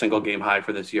 which are a single game high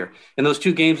for this year. In those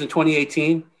 2 games in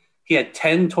 2018, he had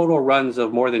 10 total runs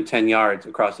of more than 10 yards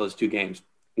across those 2 games,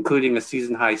 including a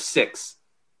season high 6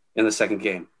 in the second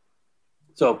game.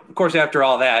 So, of course, after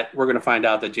all that, we're going to find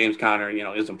out that James Conner,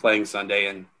 isn't playing Sunday,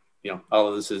 and all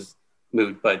of this is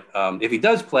moot. But if he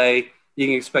does play, you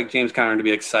can expect James Conner to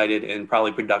be excited and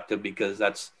probably productive, because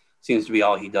that seems to be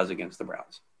all he does against the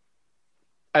Browns.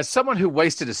 As someone who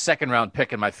wasted a 2nd-round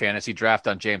pick in my fantasy draft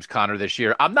on James Conner this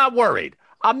year, I'm not worried.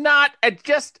 I'm not.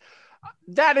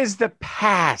 That is the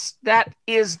past. That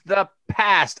is the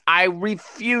past. I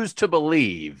refuse to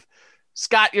believe,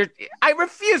 Scott. I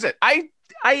refuse it. I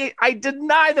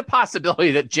deny the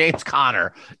possibility that James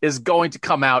Conner is going to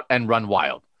come out and run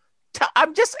wild.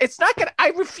 It's not going to.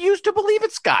 I refuse to believe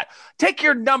it, Scott. Take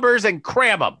your numbers and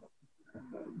cram them.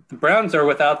 The Browns are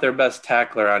without their best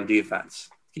tackler on defense.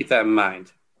 Keep that in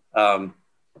mind.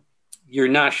 You're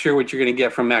not sure what you're going to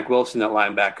get from Mack Wilson at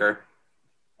linebacker.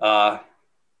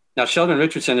 Now, Sheldon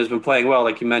Richardson has been playing well,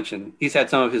 like you mentioned. He's had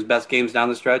some of his best games down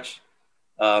the stretch.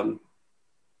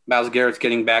 Myles Garrett's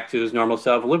getting back to his normal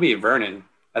self. Olivier Vernon,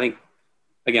 I think,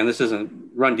 again, this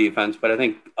isn't run defense, but I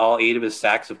think all 8 of his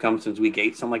sacks have come since week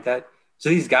 8, something like that. So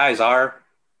these guys are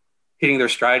hitting their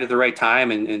stride at the right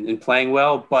time and playing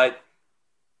well. But,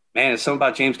 man, it's something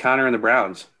about James Conner and the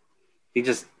Browns. He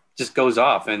just goes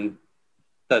off. And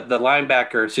the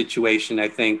linebacker situation, I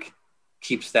think,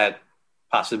 keeps that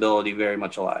possibility very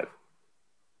much alive.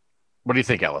 What do you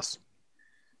think, Ellis?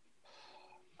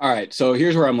 All right, so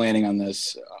here's where I'm landing on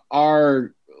this.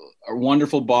 Our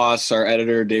wonderful boss, our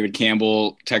editor, David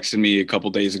Campbell, texted me a couple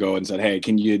days ago and said, hey,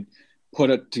 can you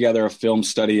put together a film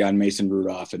study on Mason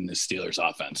Rudolph and the Steelers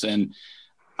offense? And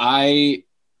I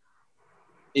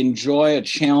enjoy a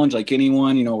challenge like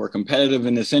anyone. We're competitive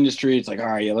in this industry. It's like, all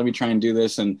right, let me try and do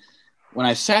this. And when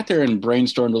I sat there and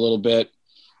brainstormed a little bit,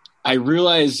 I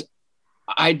realized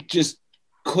I just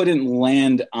couldn't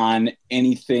land on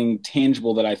anything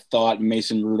tangible that I thought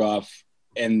Mason Rudolph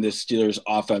and the Steelers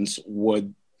offense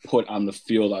would put on the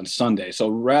field on Sunday. So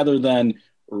rather than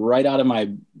right out of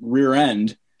my rear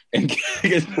end and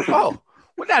now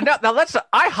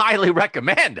I highly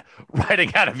recommend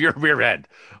writing out of your rear end.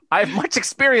 I have much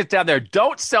experience down there.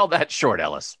 Don't sell that short,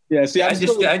 Ellis. Yeah, see,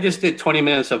 I just did 20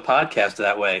 minutes of podcast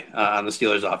that way on the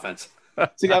Steelers offense.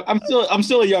 See, I'm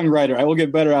still a young writer. I will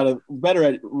get better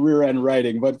at rear end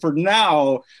writing, but for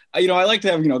now, I like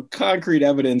to have concrete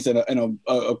evidence and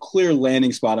a clear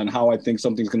landing spot on how I think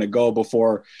something's going to go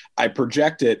before I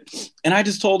project it. And I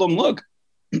just told them, look,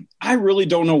 I really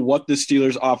don't know what the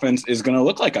Steelers offense is going to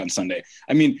look like on Sunday.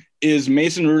 I mean, is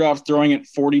Mason Rudolph throwing it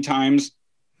 40 times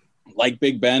like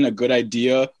Big Ben a good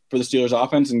idea for the Steelers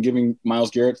offense and giving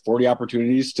Myles Garrett 40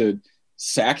 opportunities to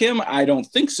sack him? I don't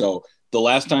think so. The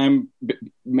last time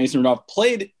Mason Rudolph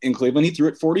played in Cleveland, he threw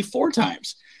it 44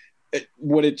 times.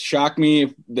 Would it shock me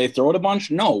if they throw it a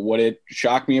bunch? No. Would it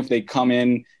shock me if they come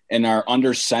in and are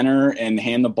under center and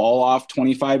hand the ball off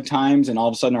 25 times and all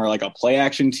of a sudden are like a play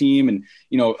action team and,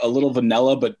 a little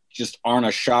vanilla, but just aren't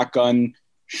a shotgun,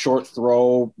 short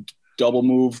throw, double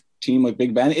move team like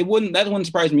Big Ben? That wouldn't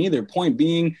surprise me either. Point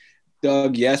being,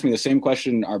 Doug, you asked me the same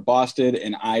question our boss did,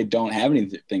 and I don't have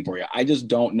anything for you. I just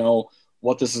don't know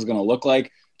what this is going to look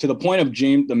like. To the point of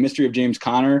the mystery of James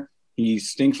Conner, he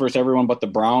stinks versus everyone but the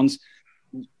Browns.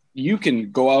 you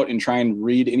can go out and try and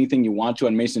read anything you want to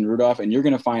on Mason Rudolph, and you're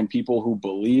going to find people who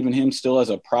believe in him still as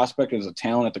a prospect, as a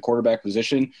talent at the quarterback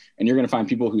position, and you're going to find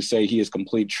people who say he is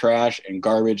complete trash and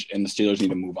garbage and the Steelers need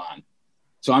to move on.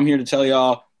 So I'm here to tell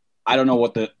y'all, I don't know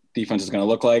what the defense is going to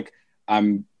look like.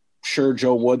 I'm sure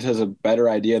Joe Woods has a better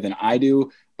idea than I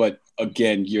do, but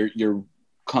again, you're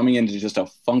coming into just a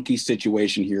funky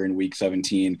situation here in Week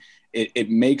 17. It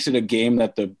makes it a game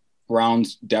that the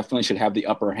Browns definitely should have the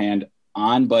upper hand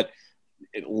on, but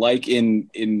like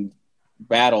in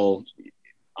battle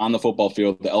on the football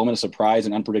field, the element of surprise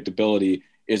and unpredictability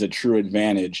is a true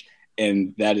advantage,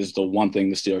 and that is the one thing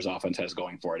the Steelers offense has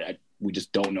going for it. We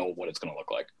just don't know what it's going to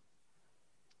look like.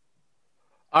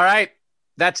 All right,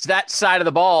 that's that side of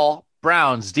the ball.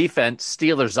 Browns defense,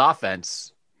 Steelers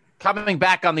offense. Coming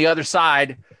back on the other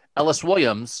side, Ellis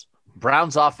Williams,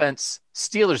 Browns offense,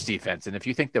 Steelers defense. And if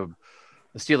you think the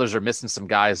Steelers are missing some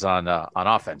guys on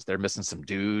offense, they're missing some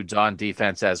dudes on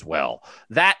defense as well.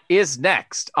 That is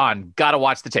next on Gotta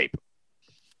Watch the Tape.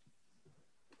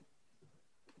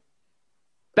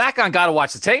 Back on Gotta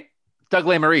Watch the Tape, Doug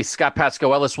Lesmerises, Scott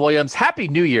Patsko, Ellis Williams. Happy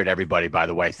New Year to everybody, by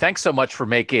the way. Thanks so much for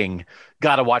making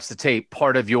Gotta Watch the Tape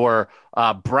part of your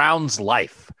Browns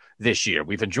life this year.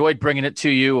 We've enjoyed bringing it to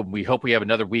you, and we hope we have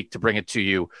another week to bring it to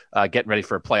you, getting ready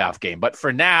for a playoff game. But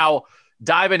for now,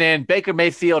 diving in, Baker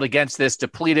Mayfield against this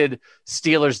depleted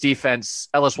Steelers defense.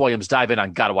 Ellis Williams, dive in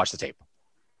on Gotta Watch the Tape.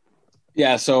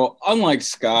 Yeah, so unlike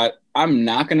Scott, I'm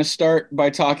not going to start by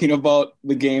talking about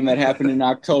the game that happened in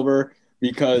October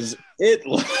because it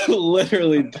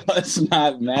literally does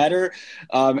not matter.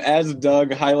 As Doug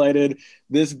highlighted,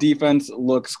 this defense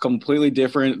looks completely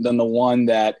different than the one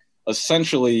that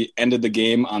essentially ended the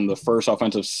game on the first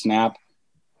offensive snap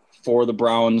for the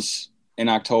Browns in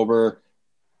October.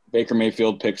 Baker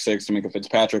Mayfield pick six to Minkah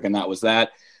Fitzpatrick, and that was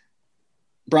that.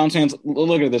 Browns fans,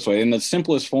 look at it this way. In the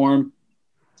simplest form,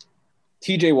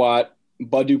 TJ Watt,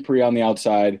 Bud Dupree on the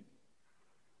outside,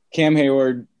 Cam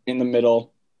Hayward in the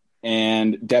middle,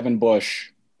 and Devin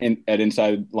Bush at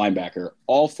inside linebacker.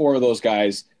 All four of those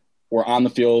guys were on the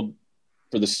field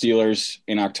for the Steelers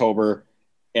in October,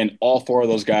 and all four of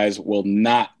those guys will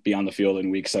not be on the field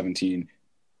in Week 17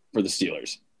 for the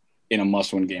Steelers in a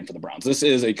must-win game for the Browns. This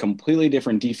is a completely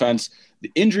different defense.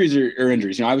 The injuries are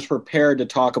injuries. I was prepared to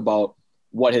talk about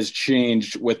what has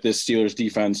changed with this Steelers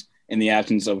defense in the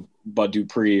absence of Bud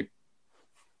Dupree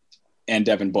and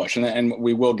Devin Bush, and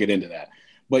we will get into that.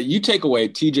 But you take away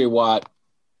TJ Watt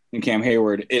and Cam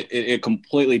Hayward, it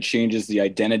completely changes the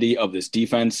identity of this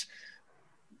defense.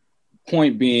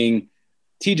 Point being,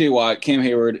 TJ Watt, Cam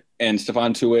Hayward, and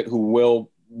Stephon Tuitt, who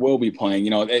will be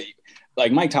playing,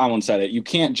 like Mike Tomlin said it, you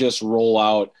can't just roll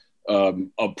out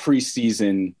a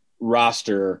preseason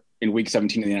roster in Week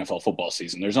 17 of the NFL football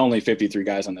season. There's only 53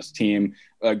 guys on this team,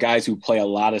 guys who play a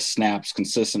lot of snaps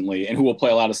consistently and who will play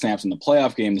a lot of snaps in the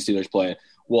playoff game the Steelers play,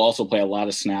 will also play a lot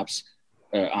of snaps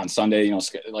on Sunday.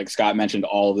 Like Scott mentioned,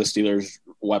 all of the Steelers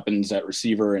weapons at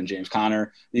receiver and James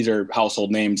Conner. These are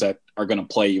household names that are going to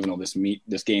play, even though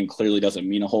this game clearly doesn't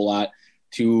mean a whole lot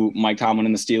to Mike Tomlin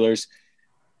and the Steelers.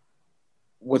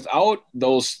 Without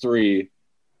those three,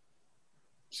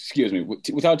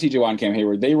 without TJ Watt and Cam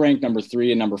Hayward, they rank number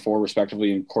 3 and number 4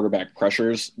 respectively in quarterback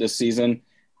pressures this season,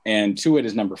 and Tuitt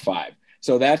is number 5.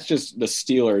 So that's just the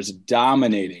Steelers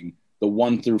dominating the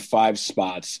 1 through 5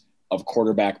 spots of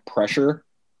quarterback pressure.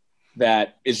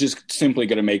 That is just simply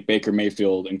going to make Baker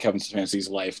Mayfield and Kevin Stefanski's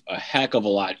life a heck of a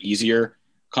lot easier.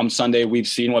 Come Sunday, we've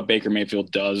seen what Baker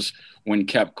Mayfield does when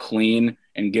kept clean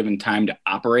and given time to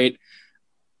operate.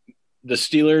 The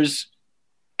Steelers,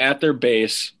 at their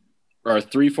base, are a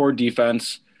 3-4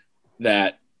 defense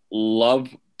that love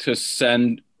to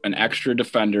send an extra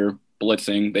defender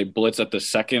blitzing. They blitz at the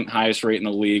second highest rate in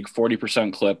the league,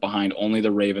 40% clip behind only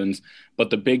the Ravens.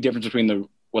 But the big difference between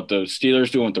what the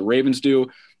Steelers do and what the Ravens do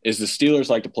is the Steelers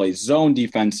like to play zone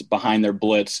defense behind their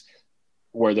blitz,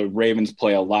 where the Ravens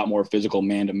play a lot more physical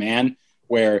man-to-man,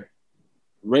 where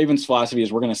Ravens' philosophy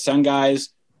is we're going to send guys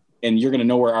and you're going to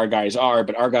know where our guys are,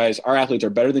 but our athletes are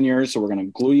better than yours, so we're going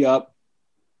to glue you up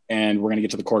and we're going to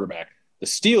get to the quarterback. The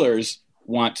Steelers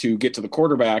want to get to the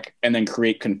quarterback and then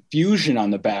create confusion on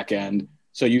the back end,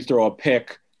 so you throw a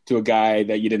pick to a guy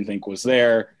that you didn't think was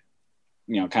there,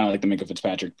 kind of like the Minkah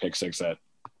Fitzpatrick pick six that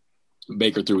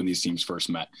Baker threw when these teams first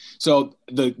met. So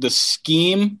the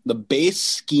scheme, the base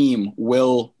scheme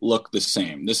will look the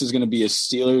same. This is going to be a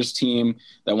Steelers team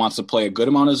that wants to play a good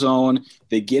amount of zone.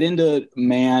 They get into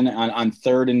man on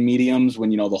third and mediums when,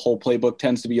 the whole playbook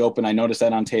tends to be open. I noticed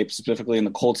that on tape, specifically in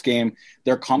the Colts game.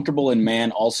 They're comfortable in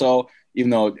man also, even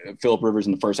though Phillip Rivers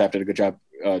in the first half did a good job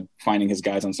finding his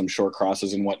guys on some short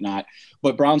crosses and whatnot.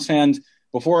 But Browns fans,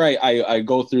 before I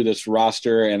go through this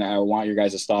roster, and I want your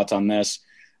guys' thoughts on this,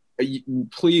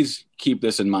 please keep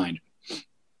this in mind.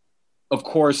 Of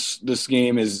course, this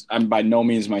game I'm by no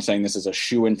means am I saying this is a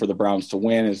shoo-in for the Browns to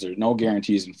win, as there's no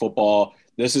guarantees in football.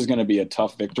 This is going to be a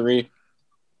tough victory,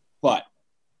 but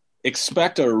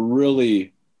expect a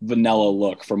really vanilla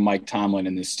look from Mike Tomlin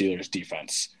in this Steelers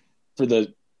defense for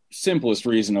the simplest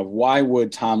reason of why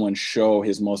would Tomlin show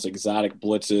his most exotic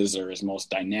blitzes or his most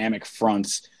dynamic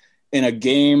fronts in a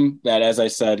game that, as I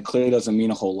said, clearly doesn't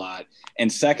mean a whole lot.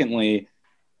 And secondly,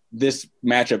 this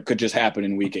matchup could just happen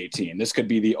in week 18. This could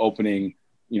be the opening,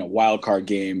 wild card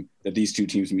game that these two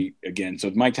teams meet again. So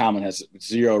Mike Tomlin has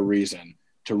zero reason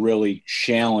to really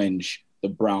challenge the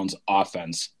Browns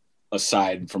offense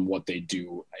aside from what they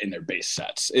do in their base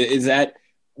sets. Is that,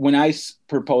 when I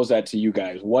propose that to you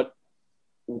guys,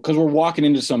 because we're walking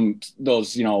into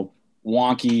those,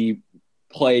 wonky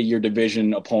play your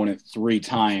division opponent 3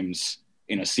 times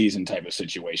in a season type of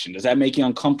situation. Does that make you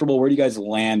uncomfortable? Where do you guys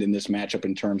land in this matchup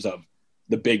in terms of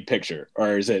the big picture?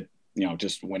 Or is it,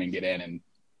 just win and get in, and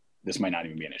this might not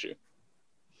even be an issue?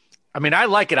 I mean, I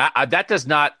like it.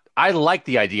 I like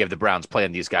the idea of the Browns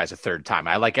playing these guys a third time.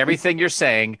 I like everything you're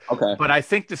saying. Okay. But I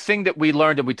think the thing that we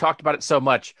learned, and we talked about it so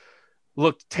much,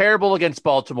 looked terrible against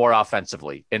Baltimore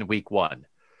offensively in week 1.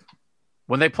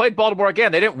 When they played Baltimore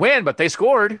again, they didn't win, but they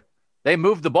scored. They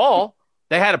moved the ball.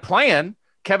 They had a plan.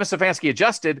 Kevin Stefanski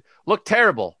adjusted, looked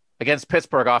terrible against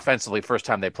Pittsburgh offensively first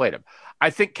time they played him. I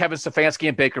think Kevin Stefanski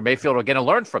and Baker Mayfield are going to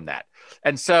learn from that.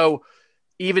 And so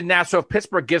even now, so if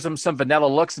Pittsburgh gives them some vanilla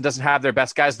looks and doesn't have their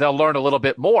best guys, they'll learn a little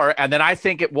bit more. And then I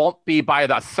think it won't be by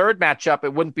the third matchup.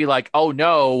 It wouldn't be like, oh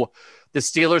no, the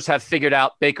Steelers have figured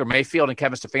out Baker Mayfield and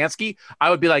Kevin Stefanski. I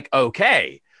would be like,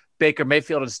 okay, Baker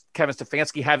Mayfield and Kevin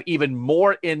Stefanski have even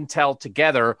more intel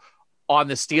together on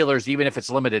the Steelers, even if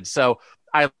it's limited. So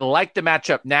I like the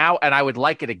matchup now, and I would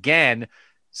like it again.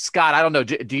 Scott, I don't know.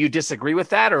 Do you disagree with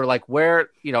that? Or like where,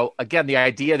 again, the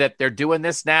idea that they're doing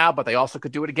this now, but they also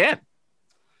could do it again?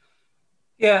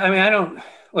 Yeah,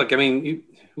 I mean,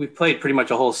 we've played pretty much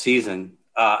a whole season.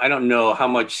 I don't know how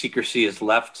much secrecy is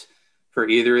left for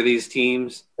either of these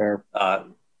teams. Fair.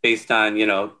 Based on,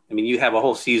 you have a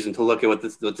whole season to look at what the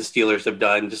Steelers have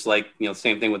done, just like,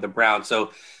 same thing with the Browns.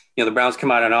 So, the Browns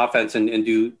come out on offense and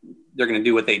they're going to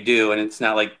do what they do. And it's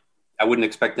not like I wouldn't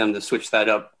expect them to switch that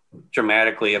up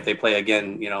dramatically if they play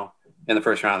again, in the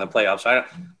first round of the playoffs. So I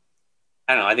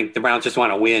don't know. I think the Browns just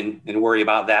want to win and worry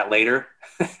about that later.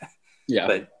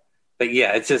 Yeah. But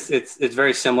yeah, it's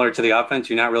very similar to the offense.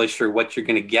 You're not really sure what you're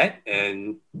going to get.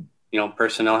 And,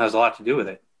 personnel has a lot to do with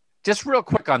it. Just real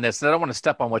quick on this, and I don't want to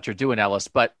step on what you're doing, Ellis,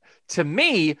 but to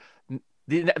me,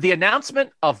 the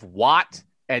announcement of Watt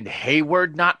and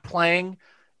Hayward not playing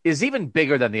is even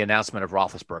bigger than the announcement of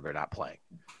Roethlisberger not playing.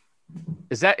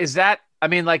 Is that? I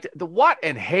mean, like the Watt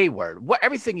and Hayward,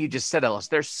 everything you just said, Ellis,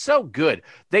 they're so good.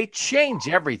 They change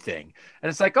everything. And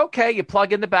it's like, okay, you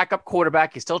plug in the backup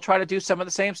quarterback. You still try to do some of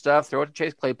the same stuff, throw it to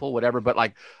Chase Claypool, whatever. But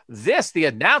like the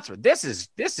announcement, this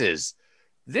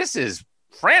is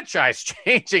franchise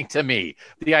changing to me.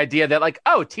 The idea that like,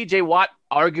 oh, TJ Watt,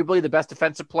 arguably the best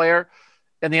defensive player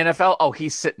in the NFL. Oh,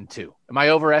 he's sitting too. Am I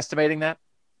overestimating that?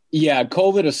 Yeah,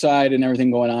 COVID aside and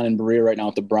everything going on in Berea right now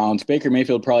with the Browns, Baker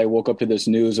Mayfield probably woke up to this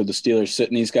news of the Steelers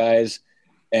sitting these guys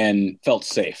and felt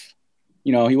safe.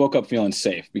 He woke up feeling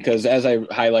safe because, as I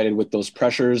highlighted with those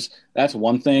pressures, that's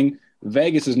one thing.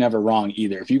 Vegas is never wrong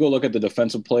either. If you go look at the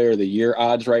Defensive Player of the Year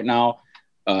odds right now,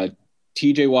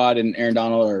 TJ Watt and Aaron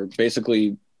Donald are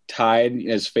basically tied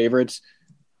as favorites.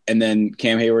 And then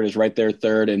Cam Hayward is right there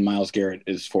third and Myles Garrett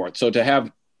is fourth. So to have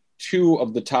 2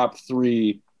 of the top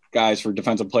 3 guys for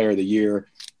Defensive Player of the Year,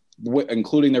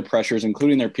 including their pressures,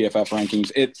 including their PFF rankings,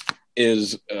 it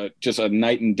is just a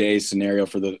night and day scenario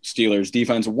for the Steelers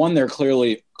defense. One they're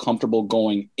clearly comfortable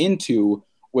going into,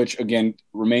 which again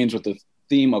remains with the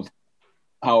theme of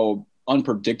how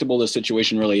unpredictable this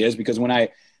situation really is. Because when I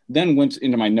then went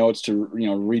into my notes to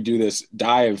redo this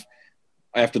dive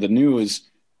after the news,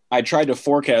 I tried to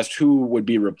forecast who would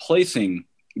be replacing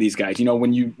these guys.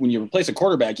 When you replace a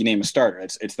quarterback, you name a starter.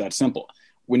 It's that simple.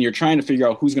 When you're trying to figure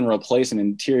out who's going to replace an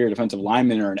interior defensive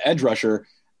lineman or an edge rusher,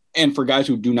 and for guys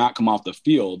who do not come off the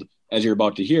field, as you're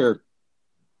about to hear,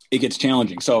 it gets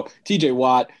challenging. So TJ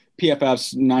Watt,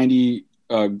 PFF's 90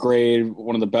 grade,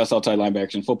 one of the best outside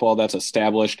linebackers in football, that's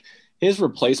established. His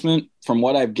replacement, from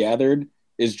what I've gathered,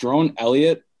 is Jerome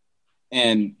Elliott,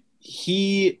 and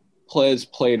he has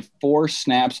played 4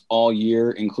 snaps all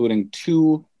year, including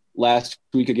 2 last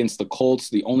week against the Colts,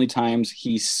 the only times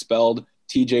he spelled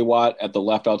TJ Watt at the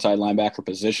left outside linebacker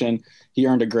position. He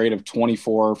earned a grade of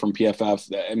 24 from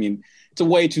PFF. I mean, it's a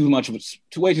way too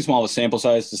small of a sample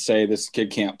size to say this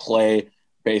kid can't play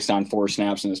based on 4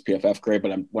 snaps in his PFF grade.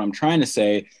 But what I'm trying to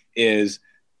say is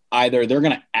either they're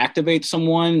going to activate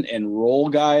someone and roll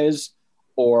guys,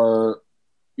 or,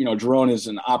 Jerome is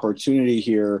an opportunity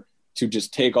here to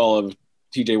just take all of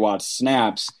TJ Watt's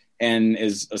snaps and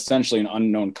is essentially an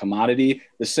unknown commodity.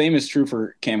 The same is true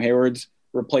for Cam Hayward's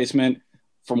replacement.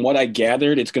 From what I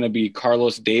gathered, it's going to be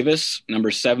Carlos Davis, number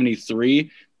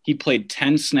 73. He played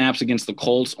 10 snaps against the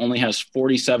Colts, only has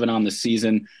 47 on the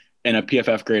season, and a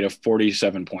PFF grade of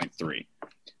 47.3.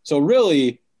 So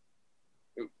really,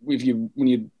 when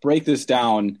you break this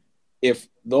down, if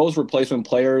those replacement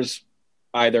players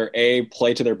either A,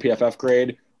 play to their PFF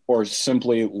grade, or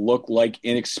simply look like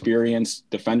inexperienced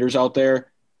defenders out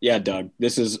there, yeah, Doug,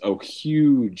 this is a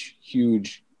huge,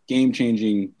 huge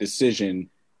game-changing decision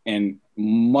and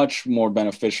much more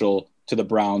beneficial to the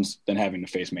Browns than having to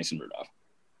face Mason Rudolph.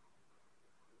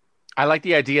 I like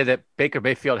the idea that Baker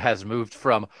Mayfield has moved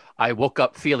from "I woke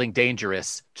up feeling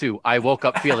dangerous" to "I woke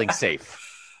up feeling safe."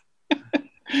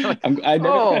 I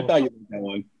thought you'd like that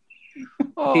one.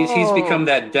 He's become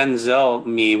that Denzel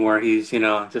meme where he's,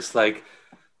 just like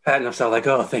patting himself like,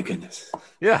 oh, thank goodness.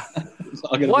 Yeah.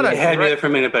 I had me there for a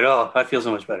minute, but I feel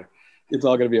so much better. It's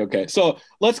all going to be okay. So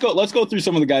let's go through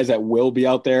some of the guys that will be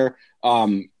out there.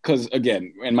 Because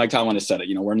again, and Mike Tomlin has said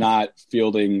it, we're not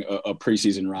fielding a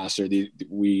preseason roster.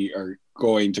 We are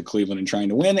going to Cleveland and trying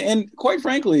to win. And quite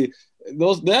frankly,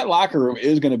 that locker room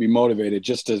is going to be motivated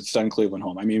just to send Cleveland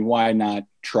home. I mean, why not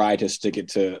try to stick it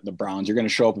to the Browns? You're going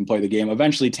to show up and play the game.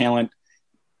 Eventually, talent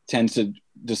tends to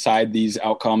decide these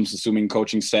outcomes, assuming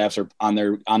coaching staffs are on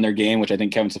their game, which I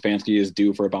think Kevin Stefanski is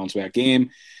due for a bounce back game.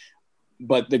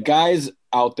 But the guys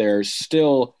out there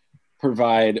still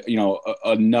provide,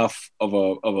 enough of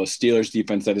a Steelers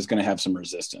defense that is going to have some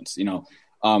resistance.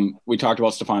 We talked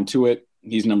about Stephon Tuitt.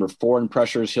 He's number 4 in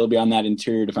pressures. He'll be on that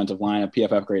interior defensive line, a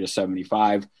PFF grade of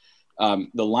 75. The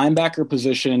linebacker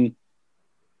position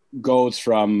goes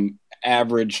from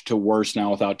average to worse now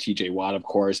without TJ Watt, of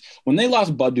course. When they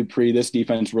lost Bud Dupree, this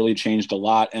defense really changed a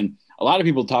lot. And a lot of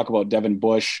people talk about Devin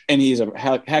Bush, and he's a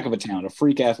heck of a talent, a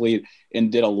freak athlete,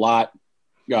 and did a lot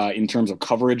in terms of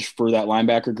coverage for that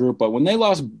linebacker group. But when they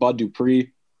lost Bud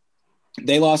Dupree,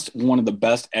 they lost one of the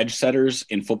best edge setters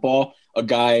in football, a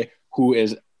guy who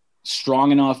is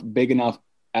strong enough, big enough,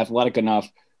 athletic enough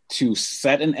to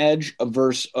set an edge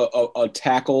versus a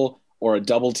tackle or a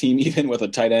double team, even with a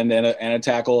tight end and a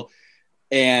tackle,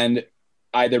 and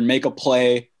either make a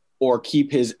play or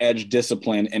keep his edge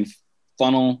discipline and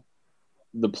funnel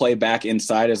the play back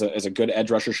inside as a good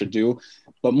edge rusher should do.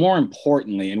 But more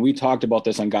importantly, and we talked about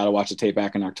this on Gotta Watch the Tape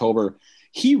back in October,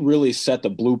 he really set the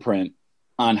blueprint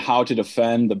on how to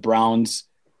defend the Browns'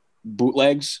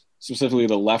 bootlegs, specifically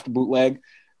the left bootleg.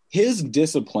 His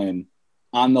discipline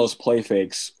on those play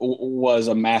fakes was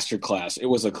a masterclass. It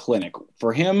was a clinic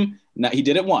for him. Now, he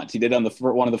did it once. He did it on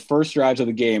one of the first drives of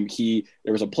the game.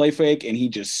 There was a play fake, and he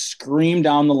just screamed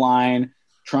down the line,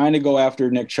 trying to go after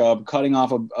Nick Chubb, cutting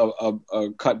off a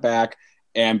cutback,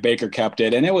 and Baker kept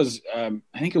it. And it was,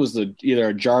 I think it was either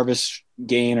a Jarvis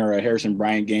gain or a Harrison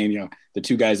Bryant gain. The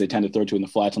two guys they tend to throw to in the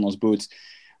flats on those boots.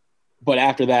 But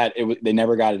after that, they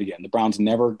never got it again. The Browns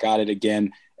never got it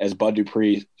again as Bud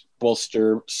Dupree both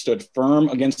stood firm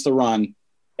against the run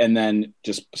and then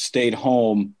just stayed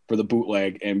home for the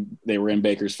bootleg, and they were in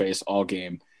Baker's face all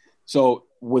game. So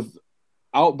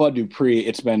without Bud Dupree,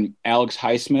 it's been Alex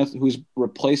Highsmith who's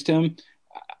replaced him.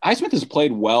 Highsmith has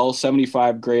played well,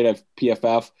 75 grade at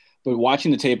PFF, but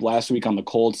watching the tape last week on the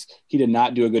Colts, he did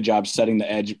not do a good job setting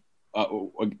the edge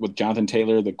with Jonathan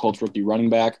Taylor, the Colts rookie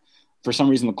running back. For some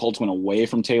reason, the Colts went away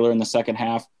from Taylor in the second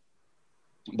half.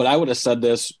 But I would have said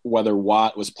this whether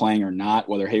Watt was playing or not,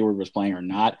 whether Hayward was playing or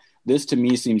not. This, to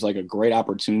me, seems like a great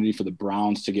opportunity for the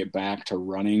Browns to get back to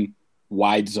running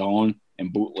wide zone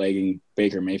and bootlegging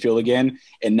Baker Mayfield again.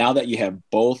 And now that you have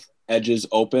both edges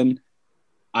open,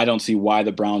 I don't see why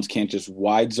the Browns can't just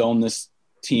wide zone this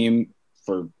team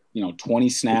for 20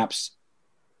 snaps,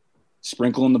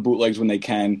 sprinkle in the bootlegs when they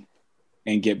can,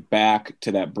 and get back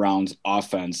to that Browns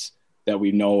offense that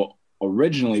we know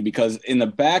originally. Because in the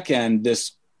back end,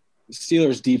 this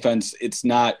Steelers defense, it's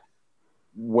not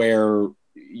where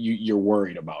you're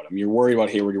worried about him. You're worried about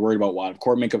Hayward. You're worried about Watt. Of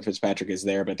course, Minkah Fitzpatrick is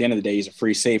there, but at the end of the day, he's a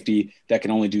free safety that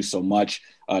can only do so much.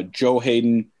 Joe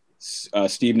Hayden,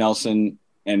 Steve Nelson,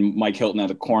 and Mike Hilton at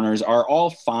the corners are all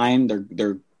fine.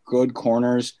 They're good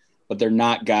corners, but they're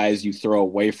not guys you throw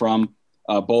away from.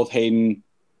 Both Hayden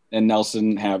and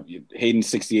Nelson have Hayden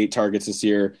 68 targets this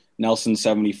year, Nelson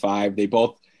 75. They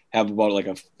both have about like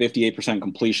a 58%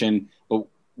 completion, but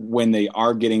when they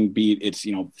are getting beat, it's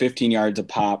 15 yards a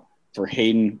pop for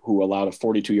Hayden, who allowed a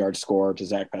 42-yard score to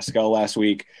Zach Pascal last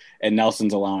week, and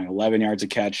Nelson's allowing 11 yards a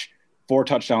catch. 4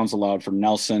 touchdowns allowed from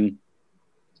Nelson,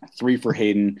 3 for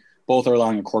Hayden. Both are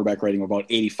allowing a quarterback rating of about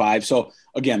 85. So,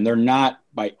 again, they're not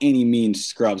by any means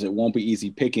scrubs. It won't be easy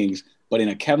pickings. But in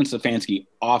a Kevin Stefanski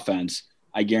offense,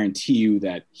 I guarantee you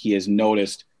that he has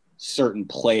noticed certain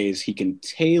plays he can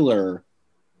tailor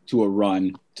to a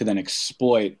run to then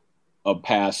exploit a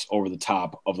pass over the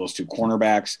top of those 2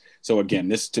 cornerbacks. So again,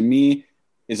 this to me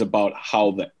is about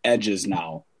how the edges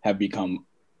now have become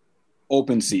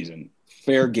open season,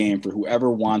 fair game for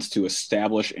whoever wants to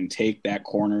establish and take that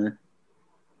corner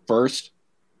first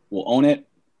will own it.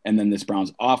 And then this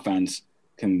Browns offense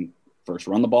can first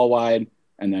run the ball wide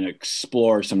and then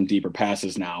explore some deeper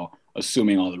passes now,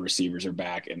 assuming all the receivers are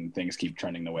back and things keep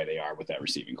trending the way they are with that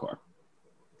receiving core.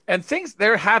 And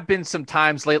there have been some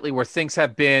times lately where things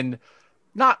have been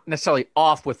not necessarily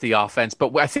off with the offense,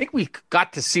 but I think we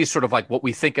got to see sort of like what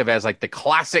we think of as like the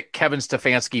classic Kevin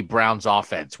Stefanski Browns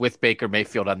offense with Baker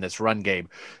Mayfield on this run game.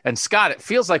 And Scott, it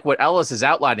feels like what Ellis is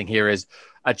outlining here is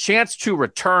a chance to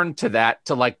return to that,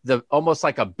 to like the almost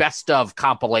like a best of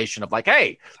compilation of like,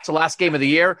 hey, it's the last game of the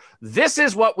year. This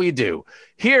is what we do.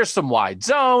 Here's some wide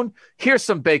zone. Here's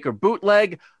some Baker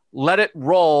bootleg. Let it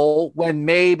roll when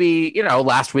maybe,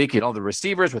 last week, the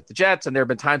receivers with the Jets, and there have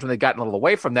been times when they've gotten a little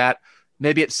away from that.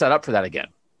 Maybe it's set up for that again.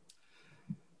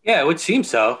 Yeah, it would seem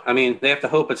so. I mean, they have to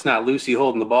hope it's not Lucy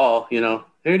holding the ball. There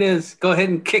it is. Go ahead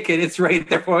and kick it. It's right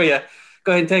there for you.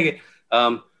 Go ahead and take it.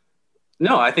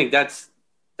 No, I think that's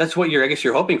what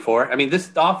you're hoping for. I mean, this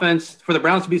offense, for the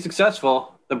Browns to be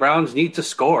successful, the Browns need to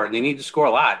score, and they need to score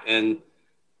a lot. And,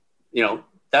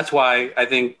 that's why I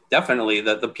think definitely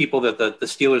that the people that the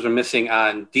Steelers are missing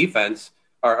on defense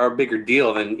are a bigger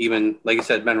deal than even, like you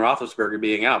said, Ben Roethlisberger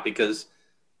being out, because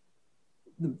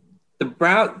the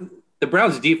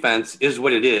Browns defense is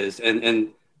what it is,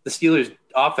 and the Steelers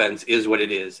offense is what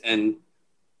it is. And,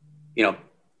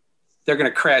 they're going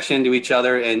to crash into each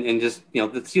other and just, you're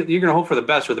going to hope for the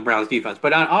best with the Browns defense.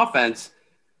 But on offense,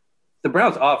 the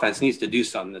Browns offense needs to do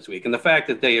something this week. And the fact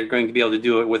that they are going to be able to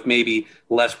do it with maybe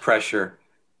less pressure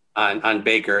on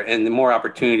Baker and more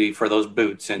opportunity for those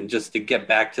boots and just to get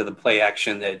back to the play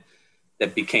action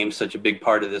that became such a big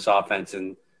part of this offense.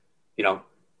 And,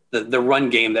 the run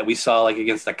game that we saw like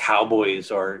against the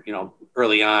Cowboys or,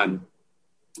 early on,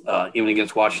 even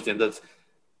against Washington,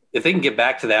 if they can get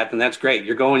back to that, then that's great.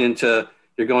 You're going into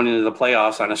the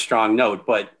playoffs on a strong note,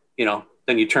 but,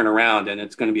 then you turn around and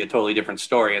it's going to be a totally different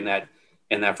story in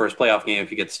that first playoff game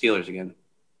if you get the Steelers again.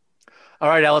 All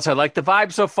right, Ellis, I like the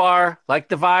vibe so far. Like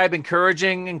the vibe,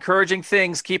 encouraging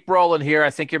things. Keep rolling here.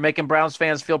 I think you're making Browns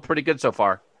fans feel pretty good so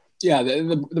far. Yeah,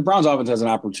 the Browns offense has an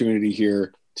opportunity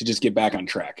here to just get back on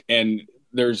track. And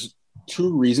there's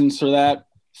 2 reasons for that.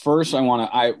 First, I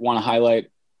want to highlight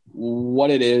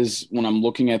what it is when I'm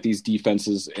looking at these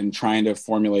defenses and trying to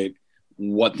formulate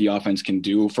what the offense can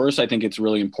do. First, I think it's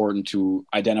really important to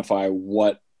identify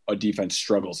what a defense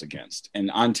struggles against. And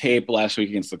on tape last week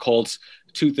against the Colts,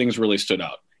 2 things really stood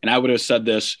out. And I would have said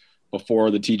this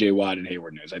before the TJ Watt and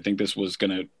Hayward news. I think this was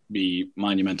going to be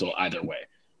monumental either way.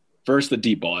 First, the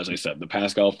deep ball, as I said, the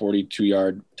Pascal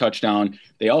 42-yard touchdown.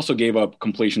 They also gave up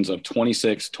completions of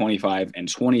 26, 25,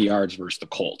 and 20 yards versus the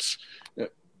Colts.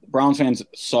 Browns fans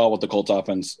saw what the Colts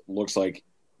offense looks like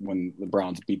when the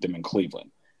Browns beat them in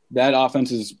Cleveland. That offense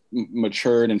has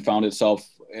matured and found itself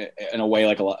in a way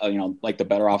like the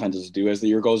better offenses do as the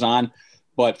year goes on.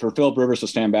 But for Philip Rivers to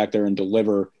stand back there and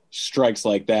deliver strikes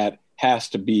like that has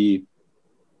to be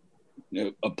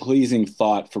a pleasing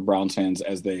thought for Browns fans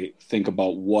as they think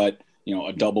about what,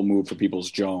 a double move for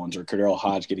Peoples-Jones or Cordell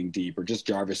Hodge getting deep or just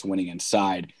Jarvis winning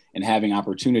inside and having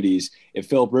opportunities. If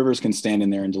Philip Rivers can stand in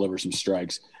there and deliver some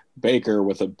strikes, Baker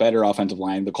with a better offensive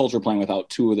line, the Colts are playing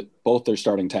without both their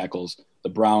starting tackles. The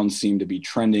Browns seem to be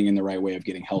trending in the right way of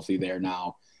getting healthy there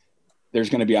now. There's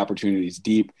going to be opportunities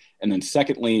deep. And then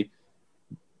secondly,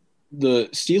 the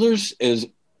Steelers,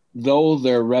 though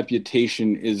their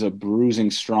reputation is a bruising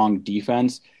strong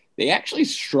defense, they actually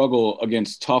struggle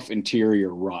against tough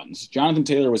interior runs. Jonathan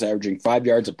Taylor was averaging 5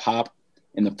 yards a pop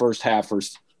in the first half for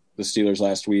the Steelers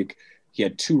last week. He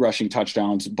had 2 rushing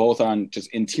touchdowns, both on just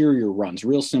interior runs,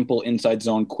 real simple inside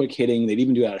zone, quick hitting. They'd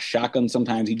even do that a shotgun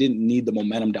sometimes. He didn't need the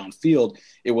momentum downfield.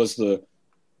 It was the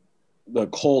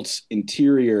Colts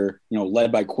interior,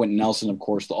 led by Quentin Nelson, of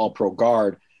course, the all-pro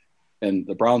guard. And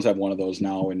the Browns have one of those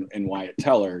now in Wyatt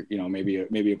Teller,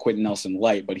 maybe a Quentin Nelson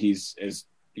light, but he's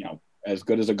as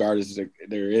good as a guard as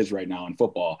there is right now in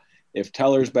football. If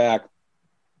Teller's back,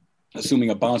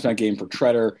 assuming a bounce back game for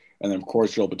Treader, and then, of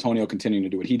course, Joel Bitonio continuing to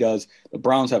do what he does, the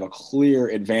Browns have a clear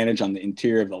advantage on the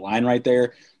interior of the line right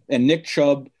there. And Nick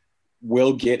Chubb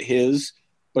will get his,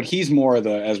 but he's more of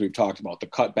the, as we've talked about, the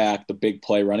cutback, the big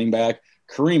play running back.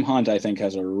 Kareem Hunt, I think,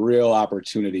 has a real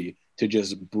opportunity to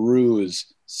just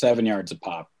bruise 7 yards a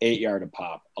pop, 8 yard a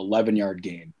pop, 11-yard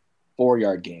gain,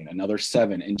 4-yard gain, another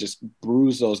 7, and just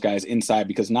bruise those guys inside,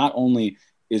 because not only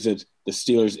is it the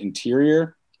Steelers'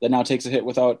 interior that now takes a hit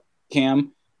without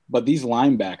Cam, but these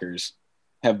linebackers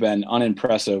have been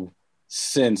unimpressive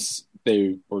since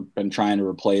they were been trying to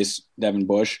replace Devin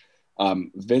Bush.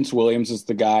 Vince Williams is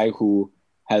the guy who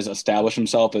has established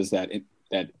himself as that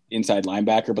inside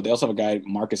linebacker, but they also have a guy,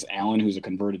 Marcus Allen, who's a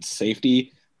converted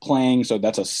safety playing. So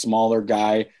that's a smaller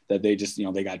guy that they just,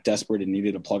 they got desperate and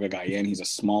needed to plug a guy in. He's a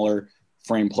smaller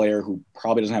frame player who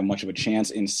probably doesn't have much of a chance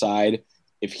inside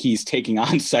if he's taking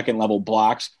on second level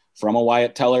blocks from a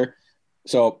Wyatt Teller.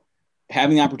 So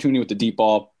having the opportunity with the deep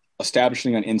ball,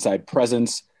 establishing an inside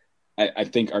presence, I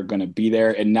think are going to be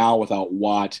there. And now without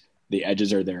Watt, the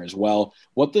edges are there as well.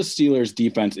 What the Steelers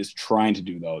defense is trying to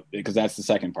do, though, because that's the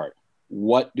second part.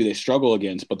 What do they struggle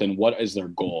against? But then what is their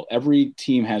goal? Every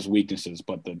team has weaknesses,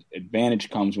 but the advantage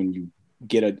comes when you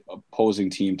get an opposing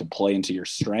team to play into your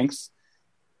strengths.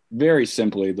 Very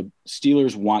simply, the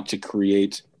Steelers want to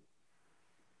create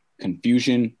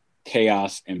confusion,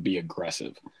 chaos, and be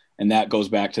aggressive. And that goes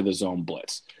back to the zone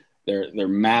blitz. They're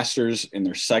masters in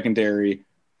their secondary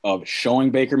of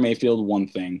showing Baker Mayfield one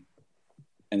thing,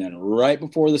 and then right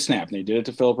before the snap, and they did it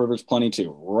to Phillip Rivers plenty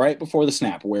too, right before the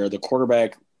snap, where the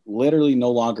quarterback literally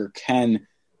no longer can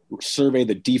survey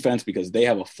the defense because they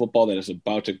have a football that is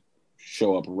about to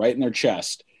show up right in their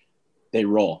chest, they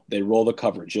roll the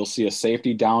coverage. You'll see a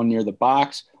safety down near the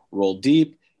box, roll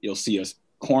deep. You'll see a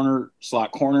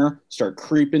slot corner start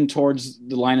creeping towards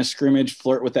the line of scrimmage,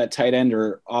 flirt with that tight end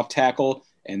or off tackle,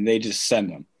 and they just send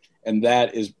them. And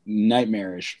that is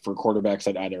nightmarish for quarterbacks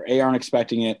that either A, aren't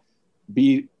expecting it,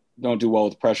 B, don't do well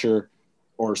with pressure,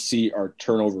 or C, are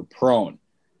turnover prone.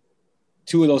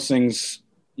 Two of those things,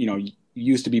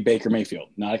 used to be Baker Mayfield,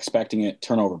 not expecting it,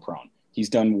 turnover prone. He's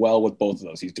done well with both of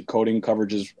those. He's decoding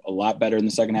coverages a lot better in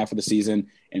the second half of the season,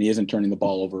 and he isn't turning the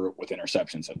ball over with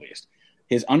interceptions, at least.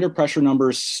 His under pressure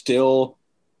numbers still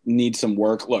need some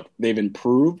work. Look, they've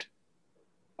improved.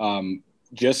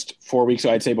 Just 4 weeks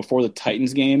ago, I'd say before the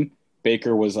Titans game,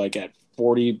 Baker was like at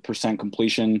 40%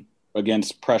 completion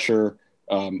against pressure,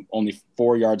 only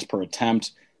 4 yards per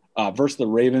attempt. Versus the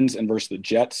Ravens and versus the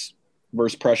Jets,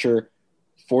 versus pressure,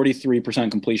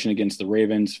 43% completion against the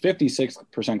Ravens, 56%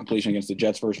 completion against the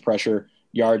Jets versus pressure,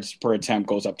 yards per attempt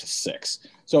goes up to 6.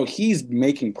 So he's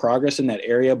making progress in that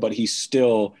area, but he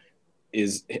still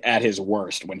is at his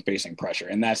worst when facing pressure.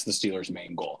 And that's the Steelers'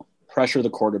 main goal. Pressure the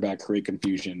quarterback, create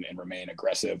confusion, and remain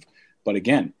aggressive. But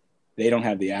again, they don't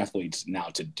have the athletes now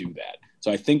to do that.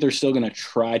 So I think they're still going to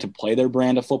try to play their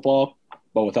brand of football,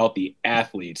 but without the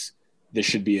athletes, this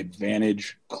should be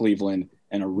advantage Cleveland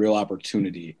and a real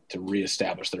opportunity to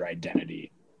reestablish their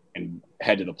identity and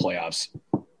head to the playoffs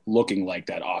looking like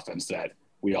that offense that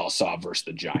we all saw versus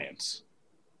the Giants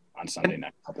on Sunday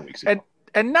night a couple weeks ago.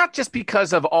 And not just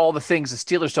because of all the things the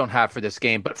Steelers don't have for this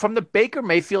game, but from the Baker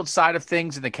Mayfield side of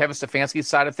things and the Kevin Stefanski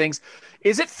side of things,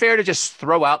 is it fair to just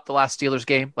throw out the last Steelers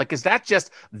game? Like, is that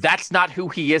just, that's not who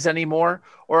he is anymore?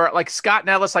 Or like Scott and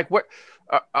Ellis, like what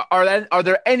are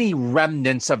there any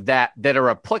remnants of that are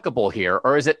applicable here?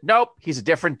 Or is it, nope, he's a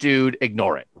different dude,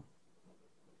 ignore it?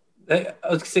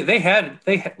 They had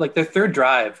like their third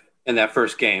drive in that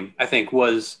first game, I think,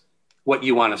 was what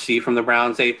you want to see from the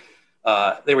Browns. They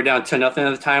were down 10-0 at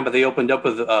the time, but they opened up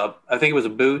with, I think it was a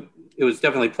boot. It was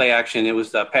definitely play action. It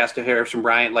was the pass to Harrison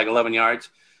Bryant, like 11 yards.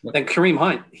 Then Kareem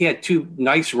Hunt, he had 2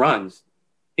 nice runs,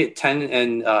 hit 10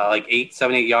 and like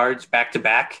 7, 8 yards back to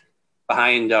back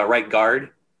behind right guard.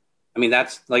 I mean,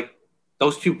 that's like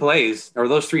those 2 plays or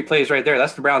those 3 plays right there.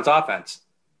 That's the Browns offense.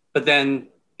 But then,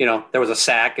 there was a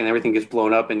sack and everything gets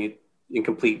blown up and you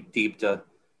incomplete deep to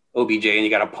OBJ and you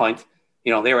got a punt.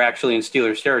 They were actually in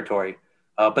Steelers territory.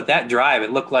 But that drive,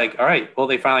 it looked like, all right, well,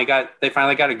 they finally got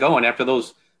it going after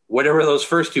those, whatever those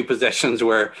first 2 possessions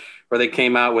were, where they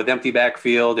came out with empty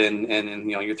backfield and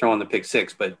you're throwing the pick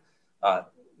 6. But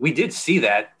we did see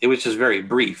that. It was just very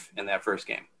brief in that first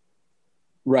game.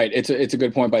 Right. It's a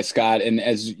good point by Scott. And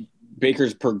as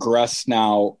Baker's progressed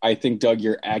now, I think, Doug,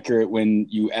 you're accurate when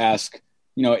you ask,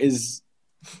 is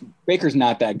Baker's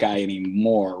not that guy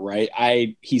anymore,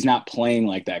 right? He's not playing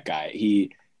like that guy.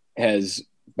 He has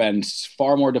been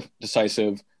far more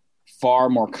decisive, far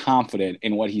more confident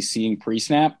in what he's seeing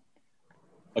pre-snap.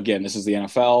 Again, this is the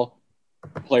NFL.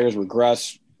 Players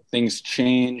regress. Things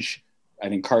change. I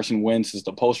think Carson Wentz is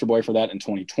the poster boy for that in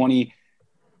 2020.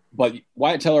 But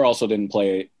Wyatt Teller also didn't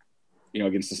play,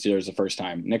 against the Steelers the first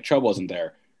time. Nick Chubb wasn't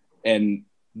there. And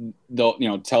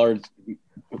they'll, Teller,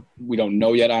 we don't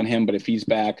know yet on him, but if he's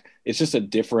back, it's just a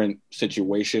different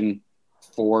situation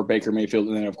for Baker Mayfield.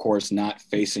 And then, of course, not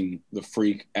facing the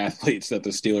freak athletes that the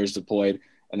Steelers deployed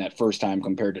and that first time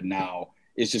compared to now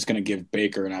is just going to give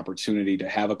Baker an opportunity to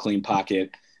have a clean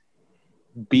pocket,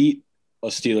 beat a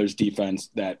Steelers defense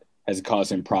that has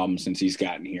caused him problems since he's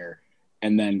gotten here,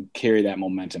 and then carry that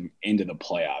momentum into the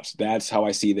playoffs. That's how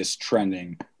I see this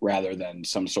trending rather than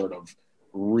some sort of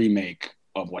remake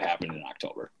of what happened in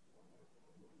October.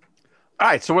 All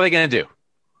right, so what are they going to do?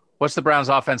 What's the Browns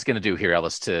offense going to do here,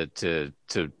 Ellis, to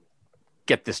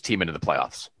get this team into the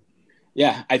playoffs?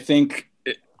 Yeah, I think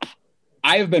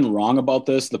I have been wrong about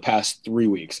this the past 3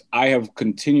 weeks. I have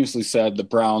continuously said the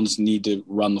Browns need to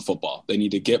run the football. They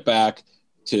need to get back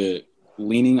to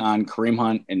leaning on Kareem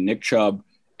Hunt and Nick Chubb,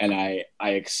 and I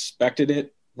expected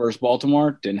it versus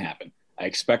Baltimore. Didn't happen. I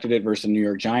expected it versus the New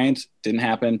York Giants. Didn't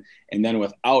happen. And then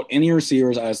without any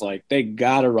receivers, I was like, they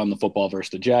got to run the football versus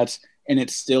the Jets, and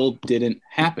it still didn't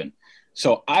happen.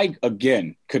 So I,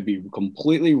 again, could be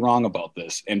completely wrong about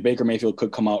this, and Baker Mayfield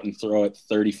could come out and throw it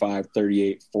 35,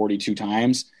 38, 42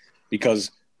 times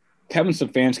because Kevin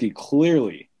Stefanski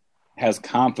clearly has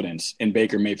confidence in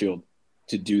Baker Mayfield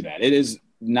to do that. It is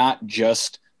not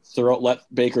just let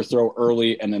Baker throw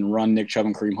early and then run Nick Chubb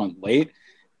and Kareem Hunt late.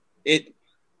 It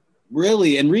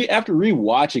really, and after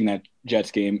rewatching that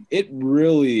Jets game, it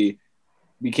really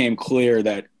became clear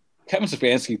that Kevin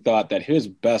Stefanski thought that his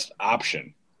best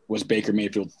option was Baker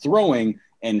Mayfield throwing,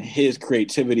 and his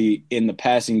creativity in the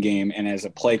passing game and as a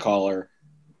play caller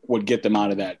would get them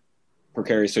out of that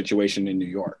precarious situation in New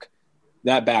York.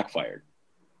 That backfired.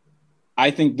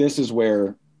 I think this is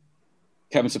where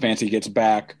Kevin Stefanski gets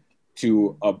back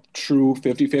to a true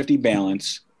 50-50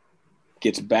 balance,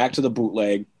 gets back to the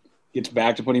bootleg, gets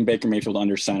back to putting Baker Mayfield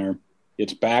under center,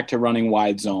 gets back to running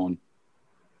wide zone,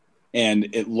 and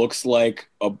it looks like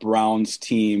a Browns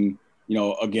team,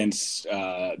 against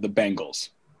the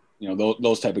Bengals.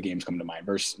 Those type of games come to mind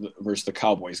versus the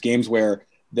Cowboys. Games where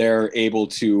they're able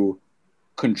to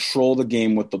control the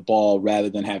game with the ball rather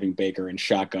than having Baker in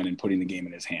shotgun and putting the game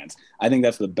in his hands. I think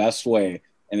that's the best way,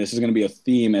 and this is going to be a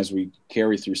theme as we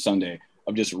carry through Sunday,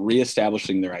 of just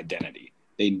reestablishing their identity.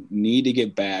 They need to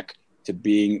get back to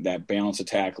being that balanced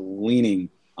attack, leaning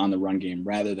on the run game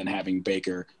rather than having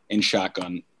Baker in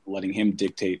shotgun, letting him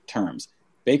dictate terms.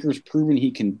 Baker's proven he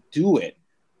can do it.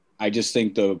 I just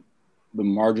think the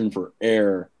margin for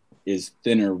error is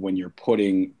thinner when you're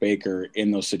putting Baker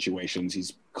in those situations.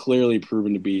 He's clearly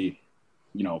proven to be,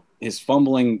 his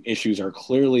fumbling issues are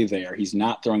clearly there. He's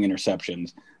not throwing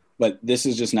interceptions, but this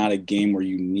is just not a game where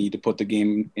you need to put the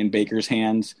game in Baker's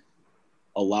hands.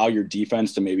 Allow your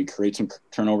defense to maybe create some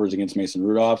turnovers against Mason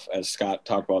Rudolph. As Scott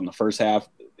talked about in the first half,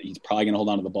 he's probably going to hold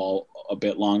on to the ball a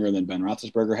bit longer than Ben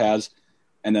Roethlisberger has.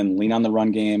 And then lean on the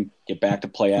run game, get back to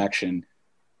play action,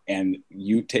 and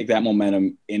you take that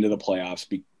momentum into the playoffs,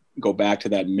 go back to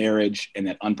that marriage and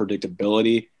that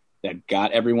unpredictability that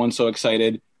got everyone so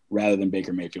excited rather than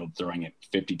Baker Mayfield throwing it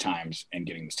 50 times and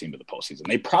getting this team to the postseason.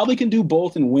 They probably can do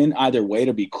both and win either way,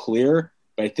 to be clear,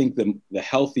 but I think the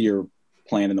healthier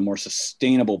plan and the more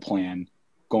sustainable plan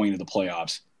going into the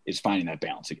playoffs is finding that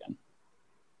balance again.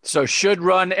 So should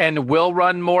run and will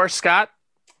run more, Scott?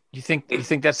 You think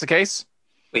that's the case?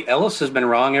 Wait, Ellis has been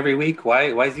wrong every week. Why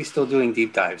is he still doing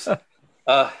deep dives?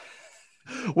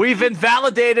 We've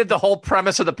invalidated the whole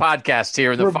premise of the podcast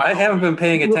here. I haven't been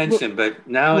paying attention, but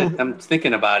now I'm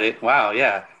thinking about it. Wow,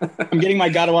 yeah. I'm getting my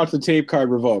gotta watch the tape card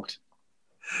revoked.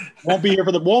 Won't be here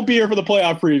for the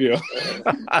playoff preview.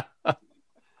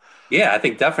 Yeah, I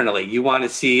think definitely. You want to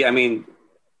see. I mean,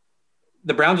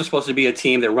 the Browns are supposed to be a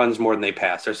team that runs more than they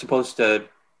pass. They're supposed to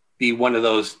be one of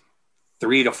those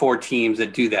 3 to 4 teams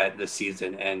that do that this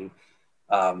season. And,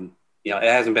 it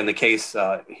hasn't been the case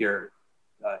here,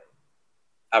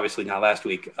 obviously not last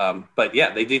week. But,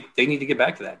 yeah, they need to get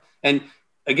back to that. And,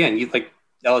 again, like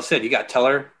Ellis said, you got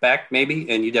Teller back maybe,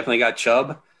 and you definitely got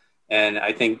Chubb. And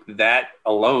I think that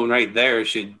alone right there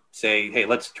should say, hey,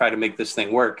 let's try to make this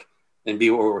thing work and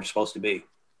be where we're supposed to be.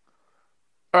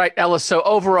 All right, Ellis, so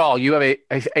overall, you have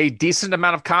a decent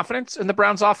amount of confidence in the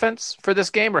Browns offense for this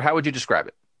game, or how would you describe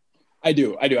it? I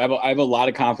do. I have a lot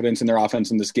of confidence in their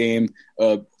offense in this game.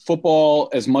 Football,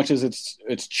 as much as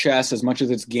it's chess, as much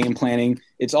as it's game planning,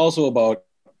 it's also about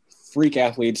freak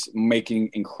athletes making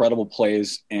incredible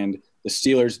plays. And the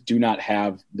Steelers do not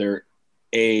have their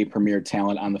premier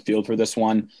talent on the field for this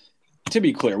one. To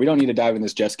be clear, we don't need to dive in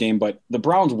this Jets game, but the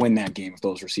Browns win that game if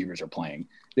those receivers are playing.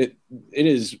 It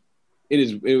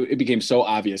became so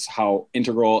obvious how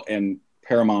integral and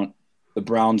paramount the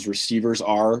Browns receivers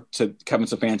are to Kevin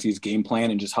Stefanski's game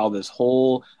plan and just how this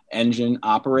whole engine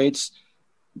operates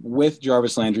with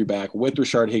Jarvis Landry back, with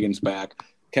Rashard Higgins back.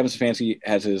 Kevin Stefanski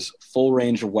has his full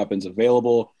range of weapons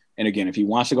available. And again, if he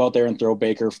wants to go out there and throw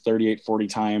Baker 38, 40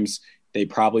 times, they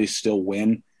probably still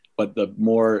win. But the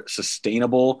more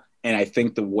sustainable, and I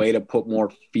think the way to put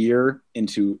more fear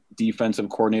into defensive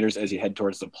coordinators as you head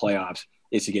towards the playoffs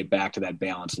is to get back to that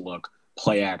balanced look,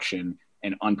 play action,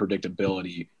 and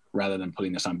unpredictability rather than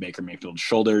putting this on Baker Mayfield's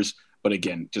shoulders. But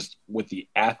again, just with the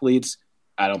athletes,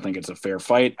 I don't think it's a fair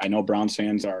fight. I know Browns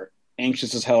fans are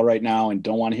anxious as hell right now and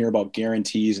don't want to hear about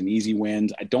guarantees and easy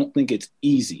wins. I don't think it's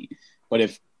easy. But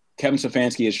if Kevin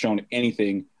Stefanski has shown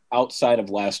anything outside of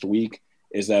last week,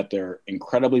 is that they're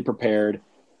incredibly prepared,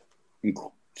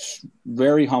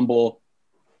 very humble,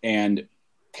 and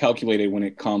calculated when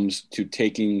it comes to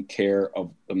taking care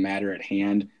of the matter at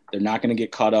hand. They're not going to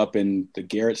get caught up in the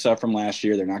Garrett stuff from last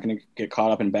year. They're not going to get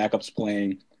caught up in backups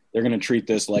playing. They're going to treat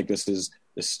this like this is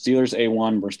the Steelers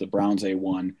A1 versus the Browns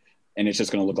A1, and it's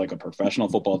just going to look like a professional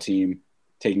football team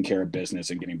taking care of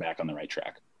business and getting back on the right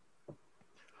track.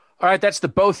 All right, that's the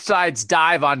both sides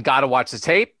dive on Gotta Watch the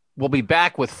Tape. We'll be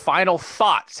back with final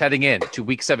thoughts heading into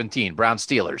Week 17, Browns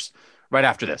Steelers, right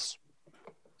after this.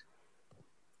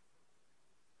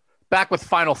 Back with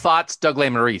final thoughts, Doug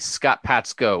Lesmerises, Scott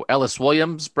Patsko, Ellis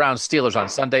Williams, Browns Steelers on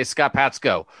Sunday. Scott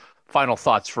Patsko, final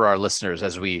thoughts for our listeners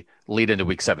as we lead into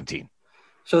Week 17.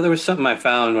 So there was something I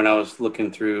found when I was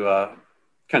looking through,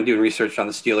 kind of doing research on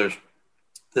the Steelers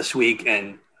this week,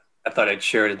 and I thought I'd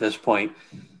share it at this point.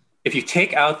 If you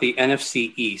take out the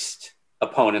NFC East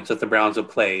opponents that the Browns have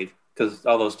played, because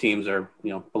all those teams are,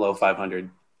 below 500,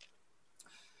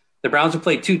 the Browns have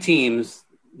played two teams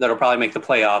that'll probably make the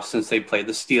playoffs since they played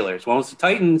the Steelers. One was the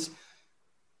Titans.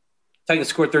 Titans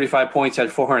scored 35 points,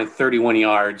 had 431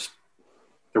 yards.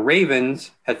 The Ravens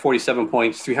had 47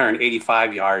 points,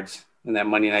 385 yards in that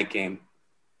Monday night game.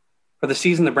 For the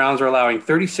season, the Browns are allowing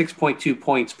 36.2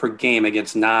 points per game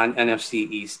against non-NFC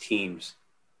East teams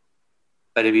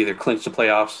that have either clinched the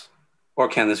playoffs or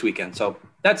can this weekend. So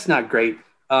that's not great.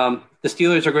 The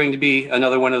Steelers are going to be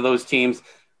another one of those teams,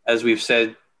 as we've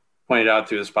said, pointed out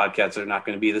through this podcast, they're not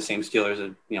going to be the same Steelers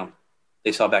that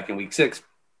they saw back in Week 6.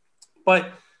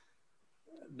 But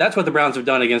that's what the Browns have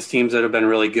done against teams that have been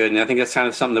really good. And I think that's kind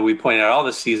of something that we pointed out all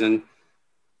this season.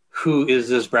 Who is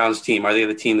this Browns team? Are they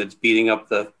the team that's beating up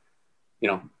the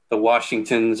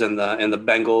Washingtons and the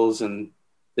Bengals and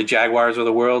the Jaguars of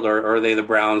the world, or are they the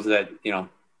Browns that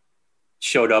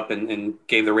showed up and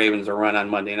gave the Ravens a run on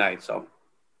Monday night? So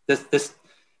this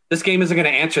game isn't going to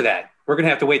answer that. We're going to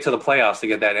have to wait till the playoffs to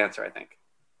get that answer, I think.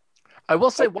 I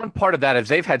will say one part of that is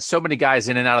they've had so many guys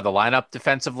in and out of the lineup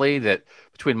defensively that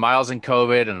between Miles and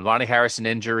COVID and Ronnie Harrison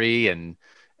injury and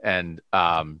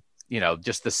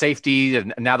just the safety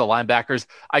and now the linebackers,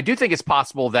 I do think it's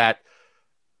possible that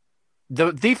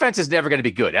the defense is never going to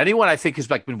be good. Anyone I think who's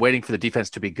been waiting for the defense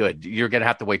to be good, you're going to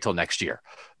have to wait till next year.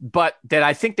 But that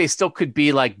I think they still could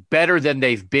be better than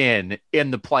they've been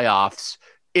in the playoffs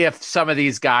if some of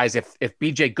these guys, if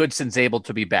BJ Goodson's able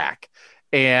to be back,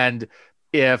 and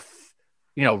if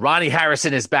Ronnie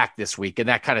Harrison is back this week and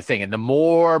that kind of thing, and the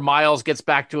more Miles gets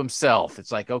back to himself,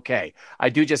 it's okay. I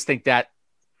do just think that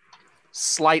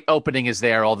slight opening is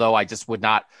there, although I just would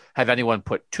not have anyone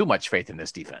put too much faith in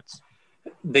this defense.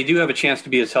 They do have a chance to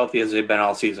be as healthy as they've been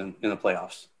all season in the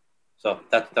playoffs. So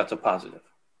that's a positive.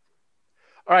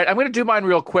 All right, I'm going to do mine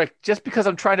real quick just because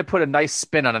I'm trying to put a nice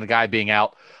spin on a guy being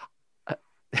out.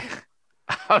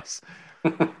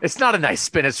 It's not a nice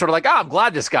spin. It's sort of I'm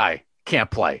glad this guy can't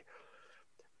play.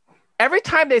 Every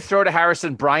time they throw to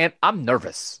Harrison Bryant, I'm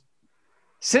nervous.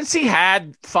 Since he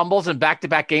had fumbles in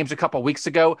back-to-back games a couple of weeks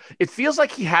ago, it feels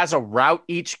like he has a route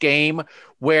each game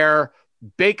where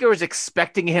Baker is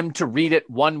expecting him to read it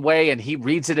one way and he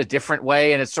reads it a different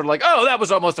way. And it's sort of oh, that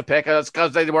was almost a pick. That's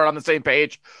because they weren't on the same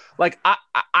page.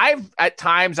 I've at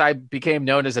times I became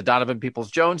known as a Donovan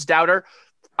Peoples-Jones doubter.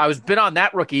 I was been on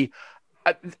that rookie.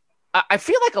 I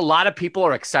feel like a lot of people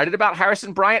are excited about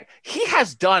Harrison Bryant. He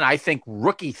has done, I think,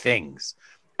 rookie things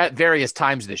at various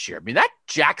times this year. I mean, that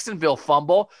Jacksonville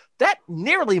fumble, that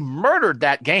nearly murdered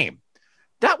that game.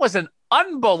 That was an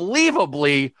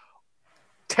unbelievably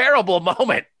terrible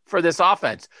moment for this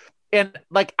offense. And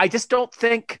I just don't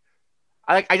think,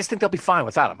 I just think they'll be fine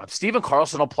without him. If Steven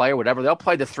Carlson will play or whatever, they'll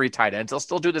play the three tight ends. They'll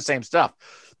still do the same stuff.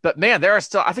 But man, there are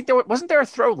still, I think wasn't there a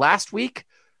throw last week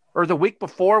or the week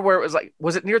before where it was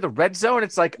was it near the red zone?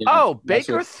 It's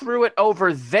Baker threw it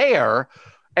over there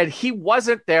and he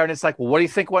wasn't there. And it's well, what do you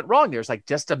think went wrong there? It's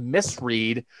just a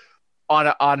misread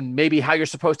on maybe how you're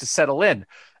supposed to settle in.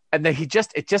 And then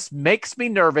it just makes me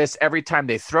nervous every time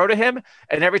they throw to him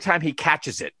and every time he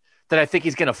catches it, that I think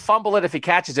he's going to fumble it if he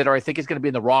catches it, or I think he's going to be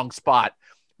in the wrong spot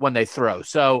when they throw.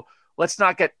 So let's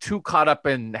not get too caught up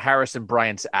in Harrison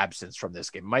Bryant's absence from this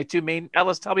game. Am I too mean?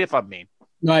 Ellis, tell me if I'm mean.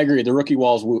 No, I agree. The rookie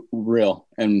wall's real,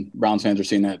 and Browns fans are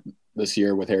seeing that this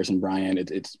year with Harrison Bryant.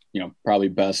 It's probably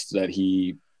best that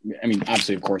he,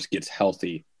 obviously, of course, gets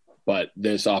healthy, but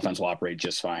this offense will operate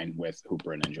just fine with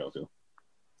Hooper and Njoku. All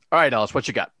right, Ellis, what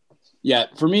you got? Yeah,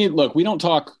 for me, look, we don't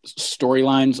talk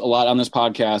storylines a lot on this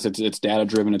podcast. It's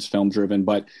data-driven, it's film-driven,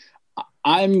 but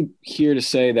I'm here to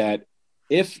say that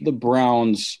if the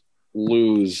Browns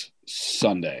lose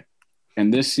Sunday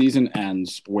and this season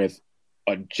ends with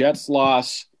a Jets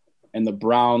loss and the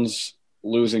Browns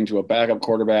losing to a backup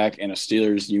quarterback and a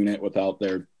Steelers unit without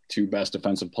their two best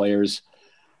defensive players,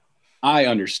 I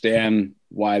understand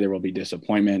why there will be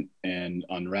disappointment and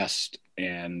unrest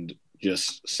and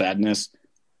just sadness.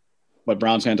 But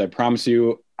Browns fans, I promise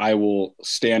you, I will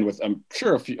stand with, I'm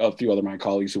sure a few other my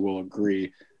colleagues who will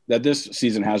agree that this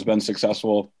season has been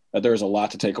successful, that there's a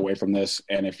lot to take away from this.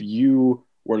 And if you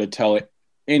were to tell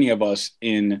any of us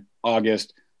in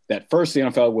August that first the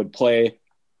NFL would play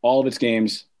all of its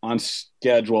games on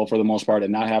schedule for the most part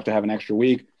and not have to have an extra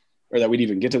week, or that we'd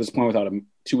even get to this point without a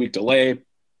 2-week delay,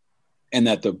 and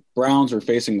that the Browns are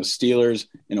facing the Steelers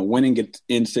in a winning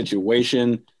get-in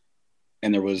situation,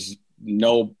 and there was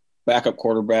no backup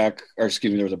quarterback, or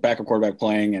excuse me, there was a backup quarterback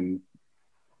playing and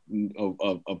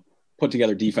a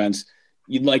put-together defense,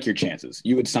 you'd like your chances.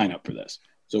 You would sign up for this.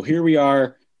 So here we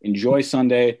are. Enjoy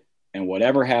Sunday, and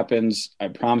whatever happens, I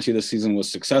promise you this season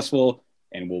was successful,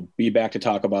 and we'll be back to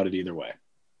talk about it either way.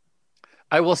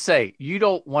 I will say, you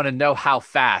don't want to know how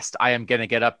fast I am going to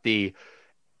get up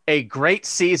a great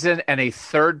season and a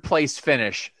third-place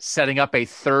finish, setting up a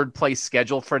third-place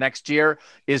schedule for next year,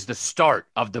 is the start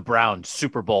of the Browns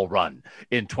Super Bowl run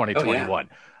in 2021.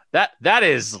 Oh, yeah. That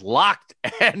is locked.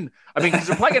 And because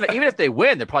they're probably gonna, even if they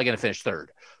win, they're probably going to finish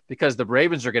third because the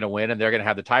Ravens are going to win and they're going to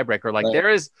have the tiebreaker. Like, right. There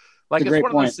is, like, it's one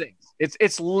of those things.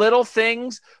 It's little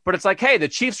things, but it's like, hey, the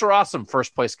Chiefs are awesome,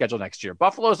 first place schedule next year.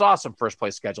 Buffalo's awesome, first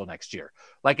place schedule next year.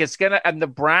 Like, it's gonna, and the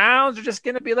Browns are just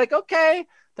going to be like, okay,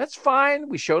 that's fine.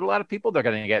 We showed a lot of people they're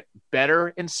going to get better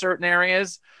in certain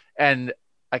areas. And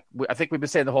I think we've been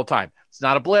saying the whole time, it's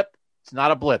not a blip. It's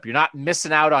not a blip. You're not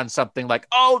missing out on something like,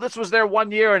 oh, this was their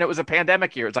 1 year and it was a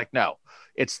pandemic year. It's like, no,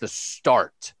 it's the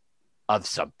start of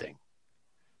something.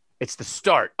 It's the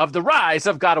start of the rise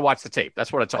of Gotta Watch the Tape.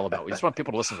 That's what it's all about. We just want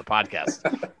people to listen to the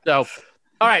podcast. So,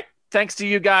 all right. Thanks to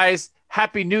you guys.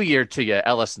 Happy New Year to you,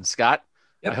 Ellis and Scott.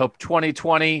 Yep. I hope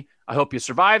 2020, I hope you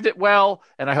survived it well.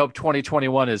 And I hope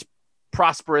 2021 is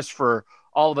prosperous for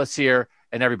all of us here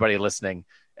and everybody listening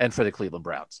and for the Cleveland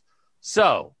Browns.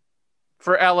 So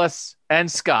for Ellis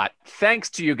and Scott, thanks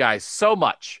to you guys so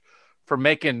much for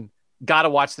making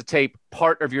Gotta Watch the Tape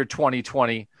part of your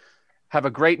 2020. Have a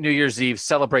great New Year's Eve.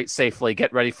 Celebrate safely.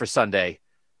 Get ready for Sunday.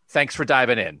 Thanks for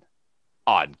diving in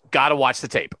on Gotta Watch the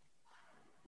Tape.